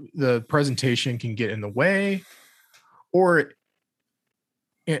the presentation can get in the way, or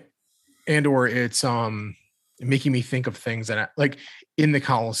it's making me think of things that like in the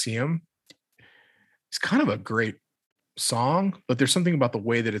Coliseum. It's kind of a great song, but there's something about the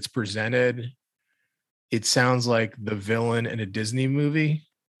way that it's presented. It sounds like the villain in a Disney movie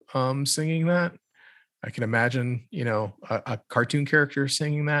singing that. I can imagine, a cartoon character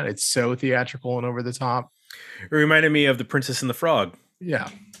singing that. It's so theatrical and over the top. It reminded me of The Princess and the Frog. Yeah.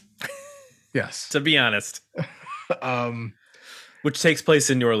 Yes. To be honest. Which takes place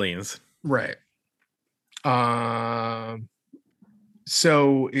in New Orleans. Right.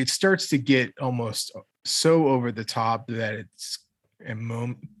 So it starts to get almost so over the top that it's a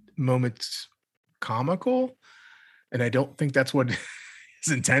moments comical. And I don't think that's what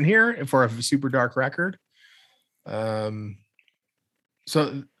his intent here for a super dark record. So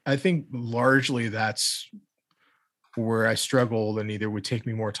I think largely that's where I struggled, and either would take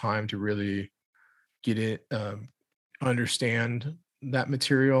me more time to really get it, understand that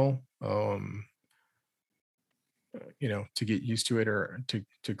material, to get used to it or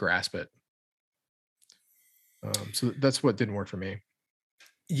to grasp it. So that's what didn't work for me.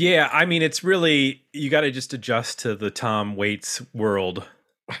 Yeah, I mean, it's really, you got to just adjust to the Tom Waits world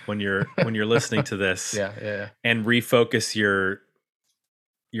when you're listening to this. Yeah. And refocus your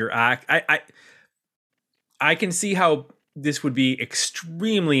act. I can see how this would be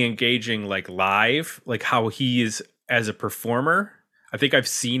extremely engaging, like live, like how he is as a performer. I think I've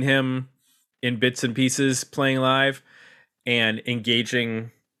seen him in bits and pieces playing live and engaging.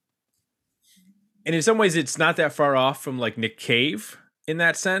 And in some ways, it's not that far off from like Nick Cave in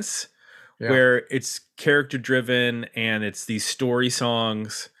that sense, where it's character driven and it's these story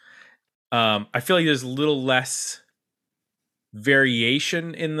songs. I feel like there's a little less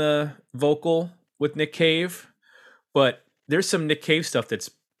variation in the vocal with Nick Cave, but there's some Nick Cave stuff that's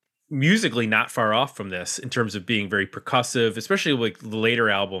musically not far off from this in terms of being very percussive, especially like the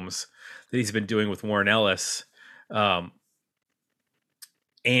later albums that he's been doing with Warren Ellis. And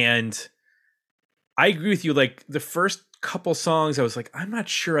I agree with you. Like the first couple songs, I was like, I'm not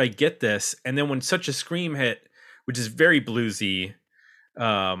sure I get this. And then when Such a Scream hit, which is very bluesy,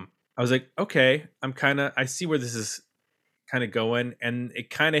 I was like, okay, I see where this is kind of going. And it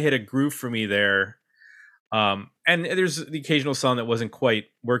kind of hit a groove for me there. And there's the occasional song that wasn't quite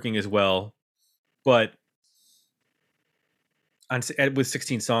working as well, but with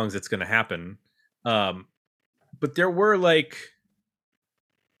 16 songs, it's going to happen. But there were like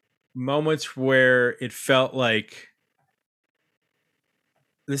moments where it felt like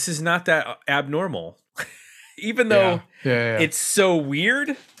this is not that abnormal, even though it's so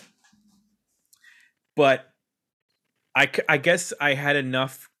weird. But I guess I had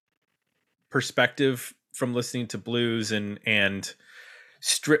enough perspective from listening to blues and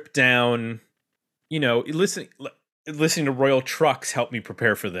stripped down, listening to Royal Trucks helped me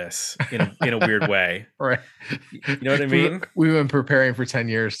prepare for this in a weird way. Right. You know what I mean? We've been preparing for 10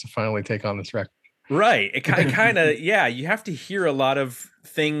 years to finally take on this record. Right. It kind of, you have to hear a lot of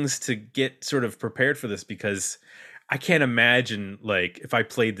things to get sort of prepared for this, because I can't imagine like if I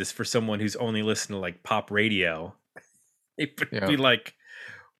played this for someone who's only listened to like pop radio, it would be like,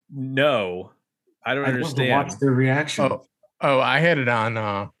 no, I don't understand. Watch their reaction. Oh, I had it on.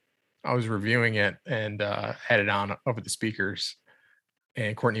 I was reviewing it and had it on over the speakers,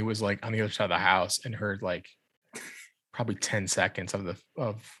 and Courtney was like on the other side of the house and heard like probably 10 seconds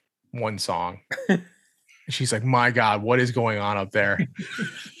of one song. She's like, "My God, what is going on up there?"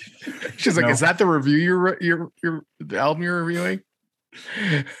 She's like, "Is that the review the album you're reviewing?"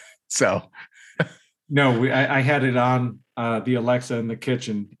 So, no, I had it on the Alexa in the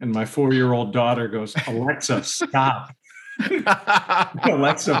kitchen, and my 4-year-old daughter goes, "Alexa, stop."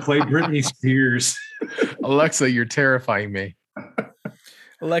 Alexa, play Britney Spears. Alexa, you're terrifying me.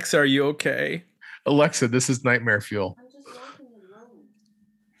 Alexa, are you okay? Alexa, this is nightmare fuel.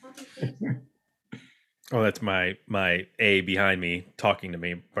 Oh, that's my A behind me talking to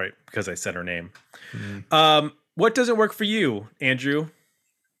me, right? Because I said her name. Mm-hmm. What doesn't work for you, Andrew?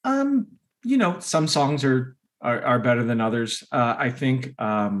 Some songs are better than others. I think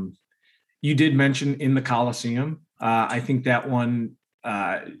you did mention In the Coliseum. I think that one.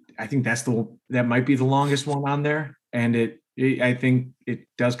 I think that might be the longest one on there, and I think it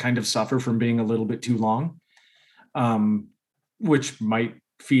does kind of suffer from being a little bit too long, which might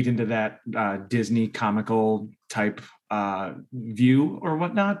feed into that Disney comical type view or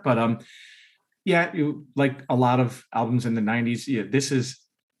whatnot. But like a lot of albums in the 90s, this is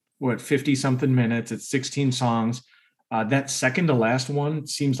 50 something minutes. It's 16 songs. That second to last one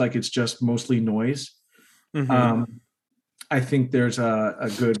seems like it's just mostly noise. Mm-hmm. I think there's a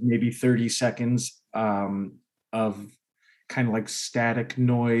good maybe 30 seconds of kind of like static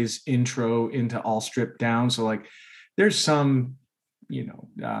noise intro into All Stripped Down. So like there's some,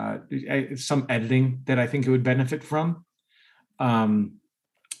 some editing that I think it would benefit from. And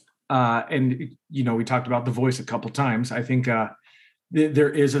we talked about the voice a couple times. I think there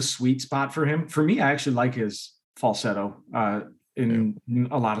is a sweet spot for him. For me, I actually like his falsetto in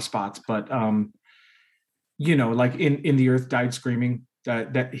a lot of spots, but like in The Earth Died Screaming,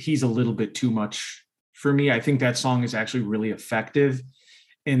 that he's a little bit too much for me. I think that song is actually really effective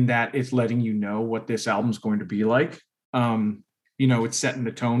in that it's letting you know what this album's going to be like. It's setting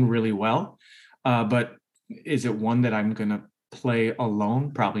the tone really well. But is it one that I'm gonna play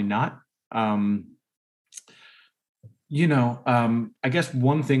alone? Probably not. I guess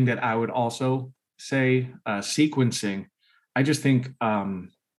one thing that I would also say, sequencing, I just think I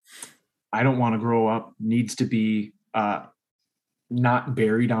Don't Want to Grow Up needs to be not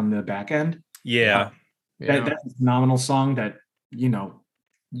buried on the back end. Yeah. That's a phenomenal song that,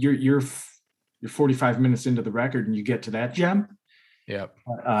 you're 45 minutes into the record and you get to that gem. Yep.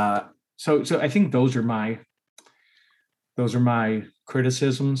 So I think those are my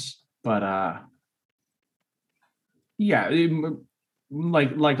criticisms, but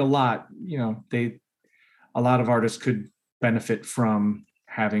like a lot, a lot of artists could benefit from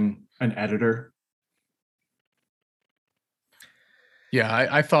having an editor. Yeah,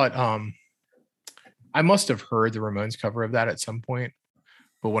 I thought I must have heard the Ramones cover of that at some point,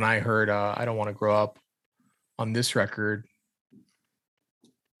 but when I heard I Don't Want to Grow Up on this record,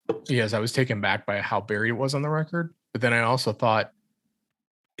 yes, I was taken back by how buried it was on the record. But then I also thought,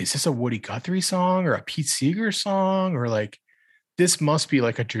 is this a Woody Guthrie song or a Pete Seeger song? Or like, this must be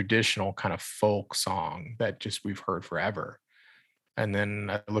like a traditional kind of folk song that just we've heard forever. And then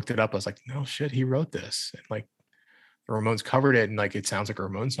I looked it up. I was like, no shit, he wrote this. And like the Ramones covered it, and like it sounds like a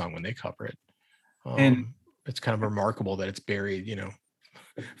Ramones song when they cover it. And it's kind of remarkable that it's buried,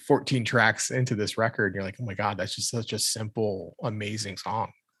 14 tracks into this record. You're like, oh my God, that's just such a simple, amazing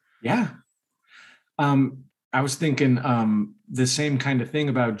song. Yeah. I was thinking the same kind of thing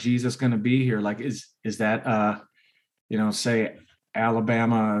about Jesus Gonna Be Here. Like, is that say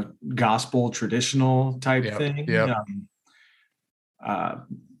Alabama gospel traditional type thing? Yeah.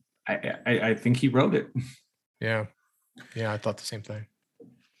 I think he wrote it. Yeah. Yeah, I thought the same thing.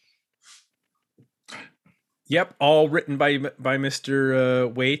 Yep, all written by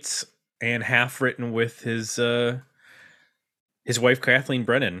Mr. Waits and half written with his wife Kathleen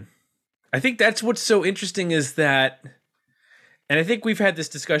Brennan. I think that's what's so interesting is that, and I think we've had this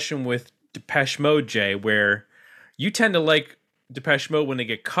discussion with Depeche Mode, Jay, where you tend to like Depeche Mode when they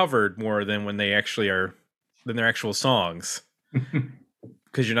get covered more than when they actually are than their actual songs,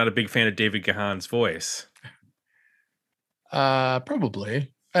 because you're not a big fan of David Gahan's voice.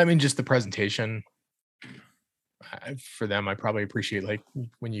 Probably. I mean, just the presentation. For them, I probably appreciate like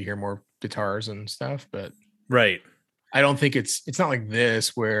when you hear more guitars and stuff, but right. I don't think it's not like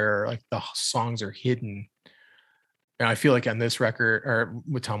this where like the songs are hidden. And I feel like on this record, or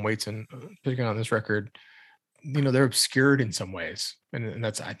with Tom Waits and picking on this record, they're obscured in some ways, and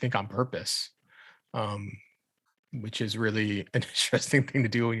that's I think on purpose, which is really an interesting thing to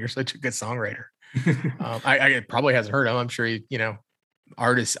do when you're such a good songwriter. I probably hasn't heard him. I'm sure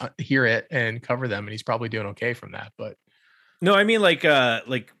artists hear it and cover them, and he's probably doing okay from that. But no, I mean like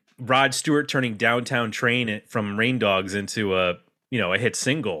Rod Stewart turning Downtown Train from Rain Dogs into a hit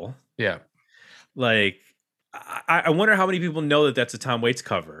single. Yeah, like I wonder how many people know that that's a Tom Waits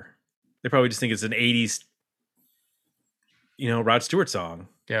cover. They probably just think it's an 80s Rod Stewart song.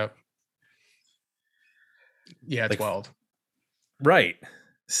 Yeah, it's like, wild, right?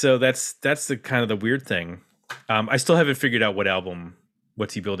 So that's the kind of the weird thing. I still haven't figured out what album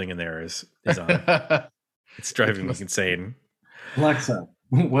What's He Building in There is on. It's driving me insane. Alexa,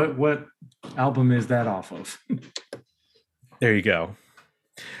 what album is that off of? There you go.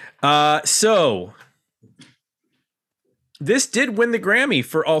 So this did win the Grammy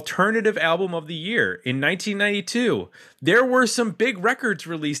for Alternative Album of the Year in 1992. There were some big records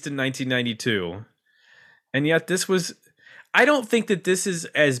released in 1992. And yet this was, I don't think that this is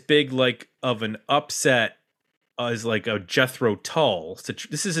as big like of an upset as like a Jethro Tull.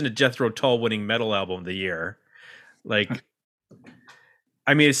 This isn't a Jethro Tull winning metal album of the year. Like,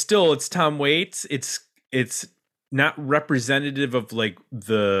 I mean, it's Tom Waits. It's not representative of like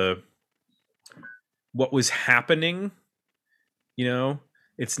what was happening.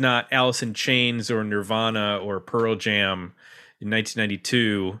 It's not Alice in Chains or Nirvana or Pearl Jam in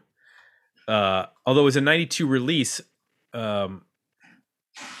 1992. Although it was a 92 release, what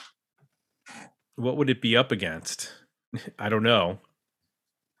would it be up against? I don't know.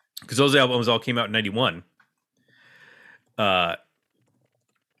 Because those albums all came out in 91. I'm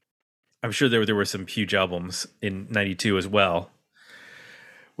sure there were some huge albums in '92 as well.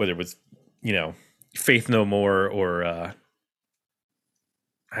 Whether it was, Faith No More or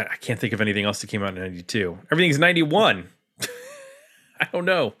I can't think of anything else that came out in '92. Everything's '91. I don't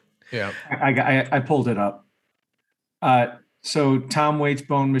know. Yeah. I pulled it up. So Tom Waits'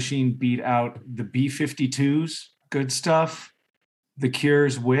 Bone Machine beat out the B-52s, Good Stuff, The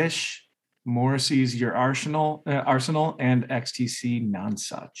Cure's Wish, Morrissey's Your Arsenal, and XTC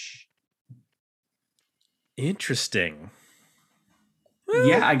Nonsuch. Interesting.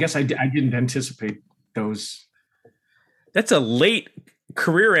 Yeah, I guess I didn't anticipate those. That's a late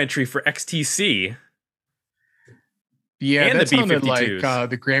career entry for XTC. Yeah, And that the sounded B-52s. like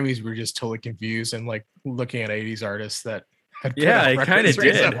the Grammys were just totally confused and like looking at 80s artists that had put Yeah, out it kinda records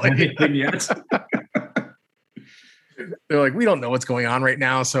did. recently. Yes. They're like, we don't know what's going on right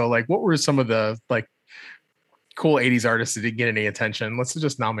now. So like, what were some of the like cool 80s artists that didn't get any attention? Let's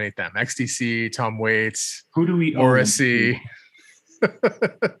just nominate them. XTC, Tom Waits, Who do we owe? Morrissey. Do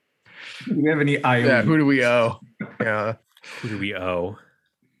we have any IOU? Yeah, who do we owe? Yeah. Who do we owe?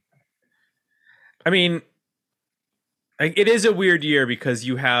 I mean, it is a weird year because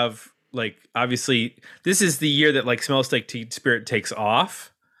you have, like, obviously this is the year that like Smells Like Teen Spirit takes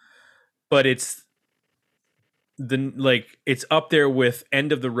off, but it's up there with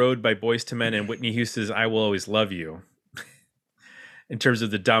End of the Road by Boyz II Men and Whitney Houston's I Will Always Love You in terms of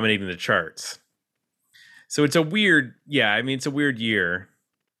the dominating the charts. So it's a weird year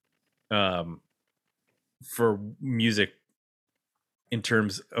for music in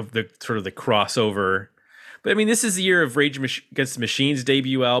terms of the sort of the crossover. But I mean, this is the year of Rage Against the Machine's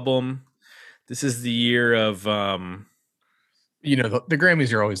debut album. This is the year of The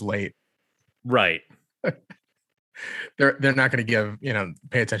Grammys are always late. right. They're not going to give,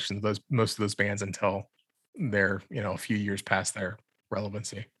 pay attention to most of those bands until they're, a few years past their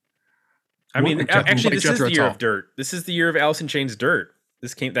relevancy. I mean, actually, this is Jethro the year Tull. of Dirt. This is the year of Alice in Chains' Dirt.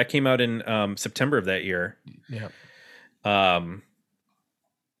 That came out in September of that year. Yeah.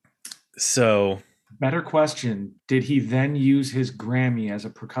 So, Better question. Did he then use his Grammy as a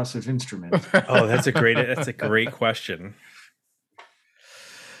percussive instrument? that's a great question.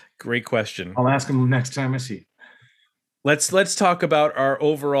 Great question. I'll ask him next time I see him. Let's talk about our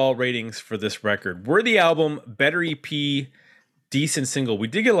overall ratings for this record. Worthy album, better EP, decent single. We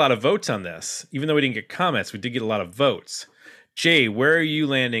did get a lot of votes on this. Even though we didn't get comments, we did get a lot of votes. Jay, where are you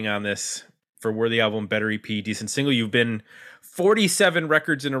landing on this for worthy album, better EP, decent single? You've been 47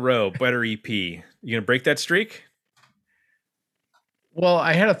 records in a row, better EP. You gonna break that streak? Well,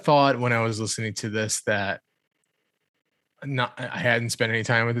 I had a thought when I was listening to this that I hadn't spent any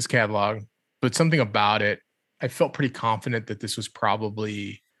time with his catalog, but something about it, I felt pretty confident that this was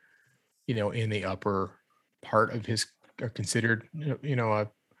probably, in the upper part of his, or considered,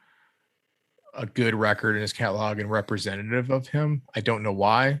 a good record in his catalog and representative of him. I don't know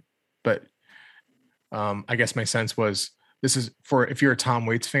why, but I guess my sense was this is if you're a Tom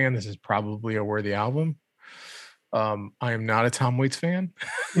Waits fan, this is probably a worthy album. I am not a Tom Waits fan.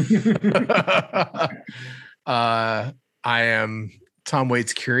 I am Tom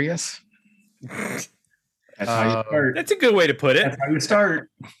Waits curious. That's how you start. That's a good way to put it. That's how you start.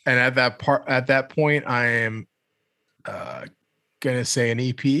 And at that point, I am gonna say an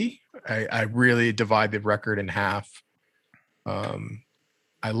EP. I really divide the record in half.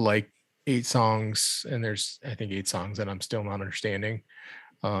 I like 8 songs, and there's I think 8 songs that I'm still not understanding.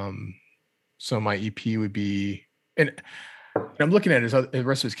 So my EP would be, and I'm looking at the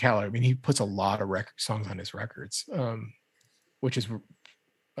rest of his catalog. I mean, he puts a lot of songs on his records, which is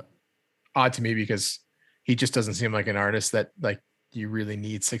odd to me because he just doesn't seem like an artist that like you really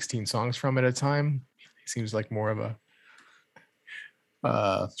need 16 songs from at a time. He seems like more of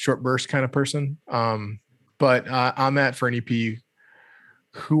a short burst kind of person. But on that for an EP,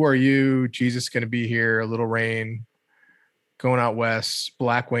 Who Are You, Jesus Gonna Be Here, A Little Rain, Going Out West,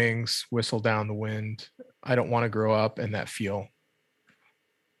 Black Wings, Whistle Down the Wind, I Don't Want to Grow Up, and That Feel.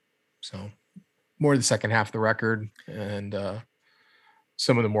 So more the second half of the record, and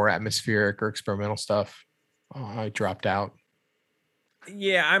some of the more atmospheric or experimental stuff I dropped out.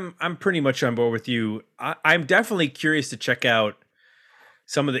 Yeah, I'm pretty much on board with you. I'm definitely curious to check out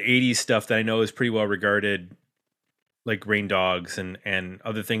some of the 80s stuff that I know is pretty well regarded, like Rain Dogs and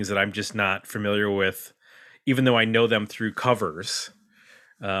other things that I'm just not familiar with, even though I know them through covers.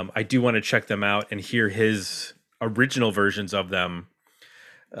 I do want to check them out and hear his original versions of them.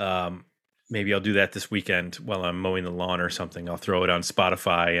 Maybe I'll do that this weekend while I'm mowing the lawn or something. I'll throw it on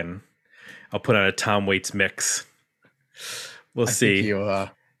Spotify and I'll put on a Tom Waits mix. We'll see. I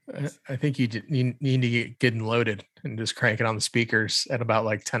I think you need to get good and loaded and just crank it on the speakers at about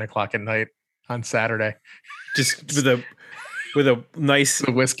like 10 o'clock at night on Saturday. Just with a nice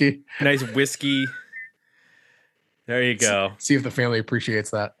The whiskey. whiskey. There you go. See if the family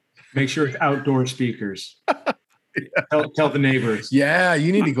appreciates that. Make sure it's outdoor speakers. Tell the neighbors. Yeah,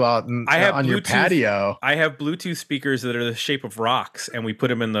 you need to go out and I have on your Bluetooth- patio. I have Bluetooth speakers that are the shape of rocks, and we put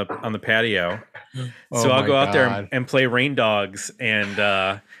them on the patio. Oh So I'll my go out there God. and play Rain Dogs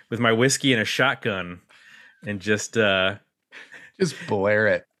and with my whiskey and a shotgun, and just Just blare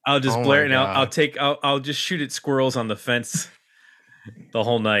it. I'll just Oh blare my it, and God. I'll just shoot at squirrels on the fence the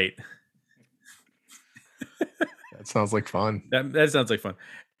whole night. That sounds like fun. That sounds like fun.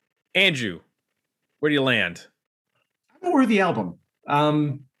 Andrew, where do you land? A worthy album.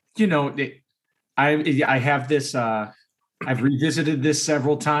 I have this. I've revisited this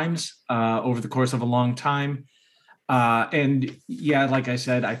several times over the course of a long time, and yeah, like I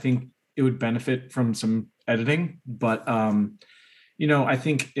said, I think it would benefit from some editing. But I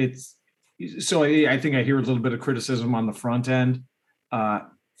think it's so. I think I hear a little bit of criticism on the front end.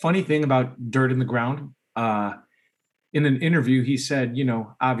 Funny thing about Dirt in the Ground. In an interview, he said,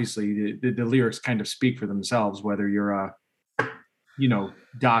 obviously the lyrics kind of speak for themselves, whether you're a,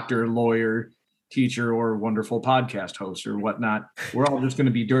 doctor, lawyer, teacher, or wonderful podcast host or whatnot. We're all just going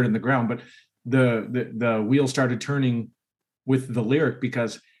to be dirt in the ground. But the wheel started turning with the lyric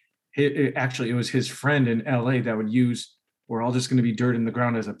because it was his friend in LA that would use, we're all just going to be dirt in the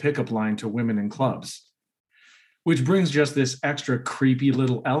ground as a pickup line to women in clubs, which brings just this extra creepy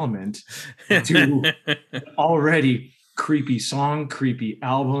little element to already creepy song, creepy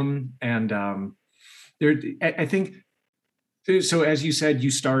album. And I think, so as you said, you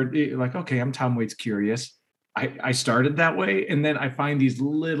start like, okay, I'm Tom Waits curious. I started that way. And then I find these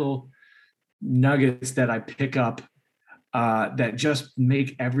little nuggets that I pick up that just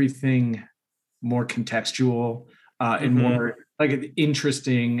make everything more contextual and more like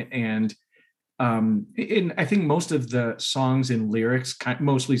interesting. And I think most of the songs and lyrics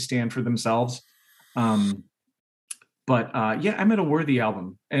mostly stand for themselves. But I'm at a worthy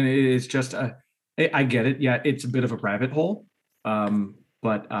album, and it is just I get it. Yeah, it's a bit of a rabbit hole,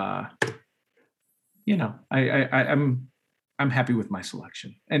 but I'm happy with my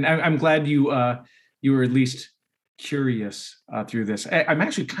selection, and I'm glad you were at least curious through this. I'm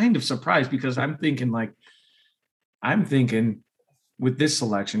actually kind of surprised because I'm thinking with this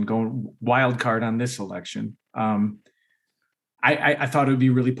selection, going wild card on this selection. I thought it would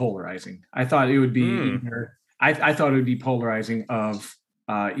be really polarizing. I thought it would be either. I thought it would be polarizing of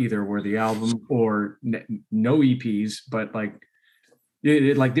either worthy album or no EPs, but like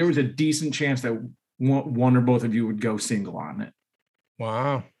there was a decent chance that one or both of you would go single on it.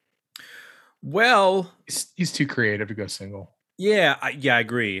 Wow. Well, He's too creative to go single. yeah, I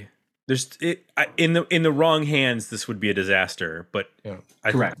agree. In the wrong hands, this would be a disaster. But Yeah.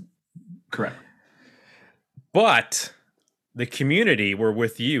 Correct. But the community were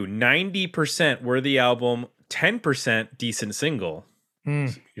with you. 90% worthy album, 10% decent single.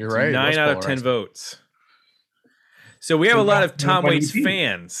 You're right. 9 out of 10 votes. So we have a lot of Tom nobody Waits beat.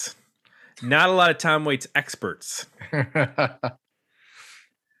 fans, not a lot of Tom Waits experts.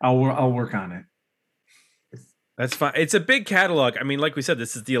 I'll work on it. That's fine. It's a big catalog. I mean, like we said,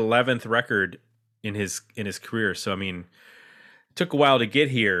 this is the 11th record in his career. So I mean, it took a while to get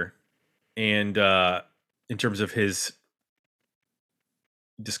here, and in terms of his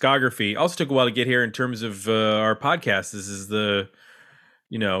discography, also took a while to get here in terms of our podcast. This is the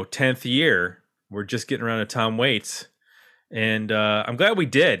 10th year. We're just getting around to Tom Waits, and I'm glad we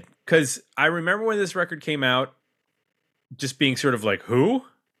did, because I remember when this record came out, just being sort of like, who,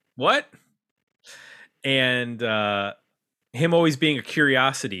 what? And him always being a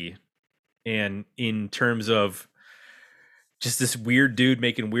curiosity, and in terms of just this weird dude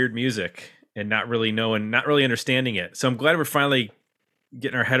making weird music and not really understanding it. So I'm glad we're finally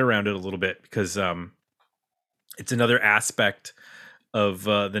getting our head around it a little bit, because it's another aspect of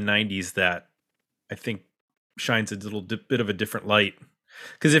the 90s that I think shines a little bit of a different light.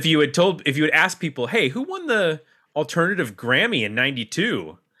 Because if you had asked people, hey, who won the alternative Grammy in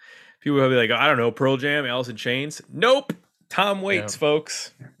 92? People would be like, I don't know, Pearl Jam, Alice in Chains. Nope. Tom Waits,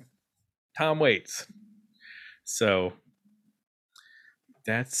 folks. Tom Waits. So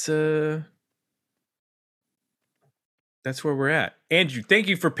that's where we're at. Andrew, thank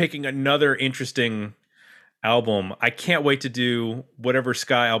you for picking another interesting album. I can't wait to do whatever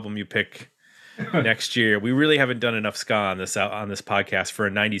ska album you pick next year. We really haven't done enough ska on this podcast for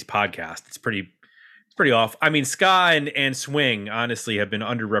a 90s podcast. It's pretty off. I mean, ska and swing honestly have been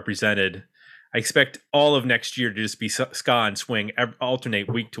underrepresented I expect all of next year to just be ska and swing,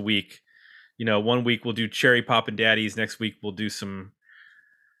 alternate week to week. You know, one week we'll do Cherry Poppin' Daddies. Next week we'll do some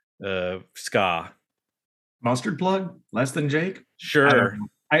ska. Mustard plug? Less than Jake? Sure.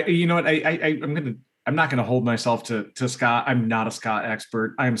 You know what? I'm not gonna hold myself to ska. I'm not a ska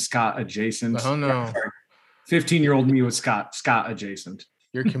expert. I'm ska adjacent. Oh no. 15-year-old me was ska adjacent.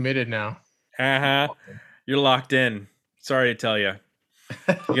 You're committed now. You're locked in. Sorry to tell you.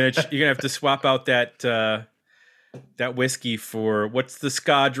 You're gonna have to swap out that whiskey for what's the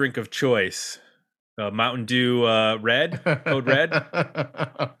ska drink of choice? Mountain Dew Red? Code Red?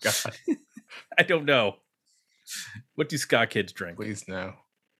 Oh, God. I don't know. What do ska kids drink? Please no.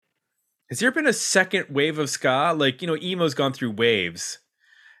 Has there been a second wave of ska? Like, you know, emo's gone through waves.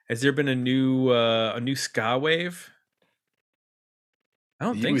 Has there been a new ska wave? I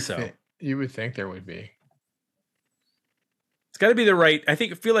don't think so. You would think there would be. It's got to be the right. I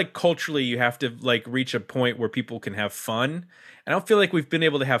feel like culturally you have to like reach a point where people can have fun. I don't feel like we've been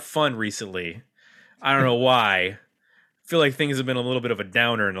able to have fun recently. I don't know why. I feel like things have been a little bit of a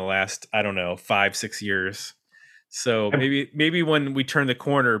downer in the last, 5-6 years. So maybe when we turn the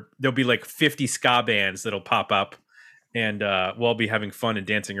corner, there'll be like 50 ska bands that'll pop up, and we'll all be having fun and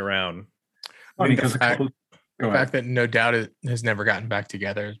dancing around. Funny because the fact that No Doubt has never gotten back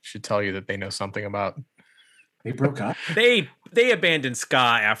together should tell you that they know something about. They broke up. They abandoned ska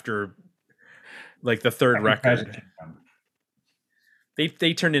after like the third record.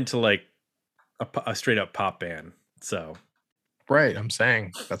 They turned into like a straight up pop band. So right,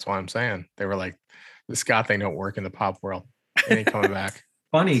 that's why I'm saying they were like, the ska thing don't work in the pop world. It ain't coming back.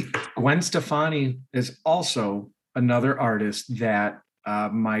 Funny, Gwen Stefani is also another artist that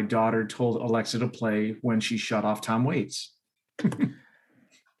my daughter told Alexa to play when she shut off Tom Waits.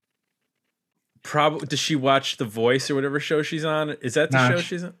 Probably. Does she watch The Voice or whatever show she's on? Is that the show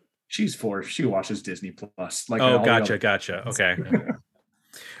she's on? She's 4. She watches Disney Plus. Like, oh, gotcha. Okay.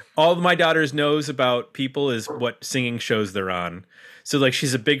 All my daughters knows about people is what singing shows they're on. So like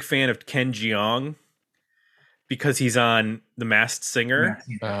she's a big fan of Ken Jeong because he's on The Masked Singer. Oh,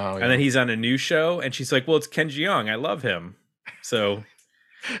 yeah. And then he's on a new show, and she's like, well, it's Ken Jeong. I love him. So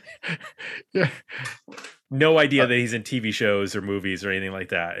yeah. No idea that he's in TV shows or movies or anything like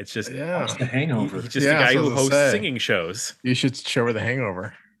that. It's just The Hangover. He's just a guy who hosts singing shows. You should show her The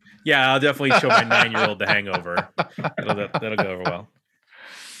Hangover. Yeah, I'll definitely show my 9-year-old The Hangover. That'll go over well.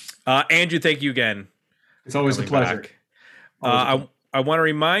 Andrew, thank you again. It's always a pleasure. I want to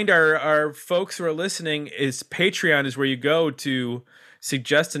remind our folks who are listening is Patreon is where you go to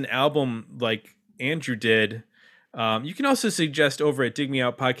suggest an album like Andrew did. You can also suggest over at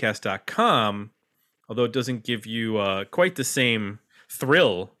digmeoutpodcast.com, although it doesn't give you quite the same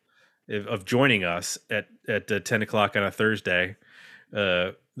thrill of joining us at 10 o'clock on a Thursday.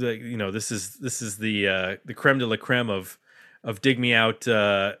 This is the creme de la creme of Dig Me Out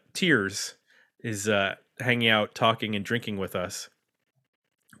tiers is hanging out, talking, and drinking with us.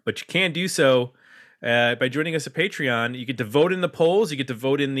 But you can do so by joining us at Patreon. You get to vote in the polls. You get to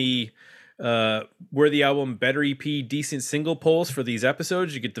vote in the Worthy Album, Better EP, Decent Single polls for these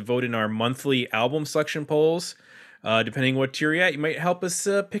episodes. You get to vote in our monthly album selection polls. Depending what tier you're at, you might help us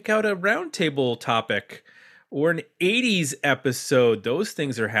pick out a roundtable topic or an 80s episode. Those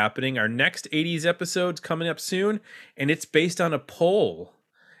things are happening. Our next 80s episode's coming up soon, and it's based on a poll.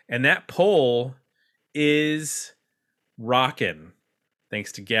 And that poll is rockin'.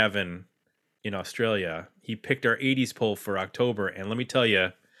 Thanks to Gavin in Australia. He picked our 80s poll for October, and let me tell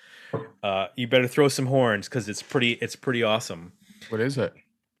you, you better throw some horns because it's pretty awesome. What is it?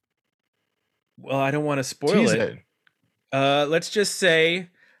 Well, I don't want to spoil it. Let's just say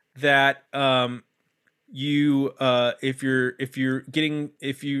that you if you're feeling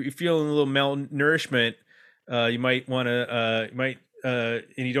a little malnourishment, you might want to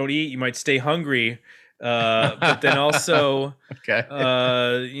and you don't eat, you might stay hungry. But then also, okay.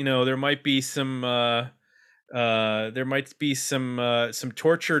 There might be some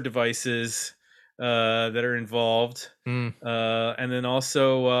torture devices that are involved, and then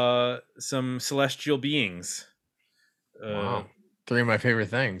also some celestial beings. Wow, 3 of my favorite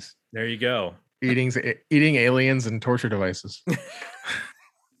things. There you go. Eating aliens and torture devices.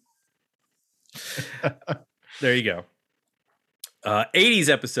 There you go. 80s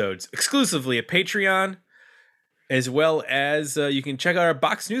episodes exclusively at Patreon, as well as you can check out our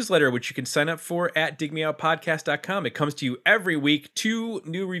box newsletter, which you can sign up for at digmeoutpodcast.com. It comes to you every week, 2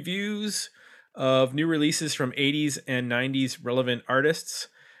 new reviews of new releases from 80s and 90s relevant artists,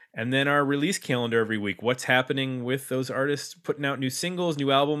 and then our release calendar every week. What's happening with those artists, putting out new singles,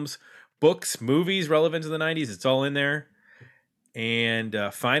 new albums, books, movies relevant to the 90s. It's all in there. And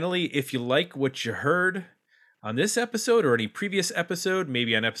finally, if you like what you heard on this episode or any previous episode,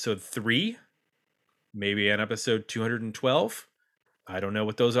 maybe on episode 3, maybe on episode 212, I don't know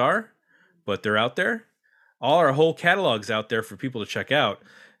what those are, but they're out there. All our whole catalog's out there for people to check out.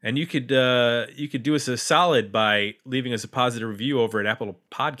 And you could do us a solid by leaving us a positive review over at Apple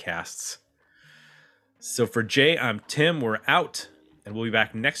Podcasts. So for Jay, I'm Tim. We're out, and we'll be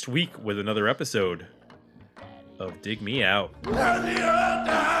back next week with another episode of Dig Me Out.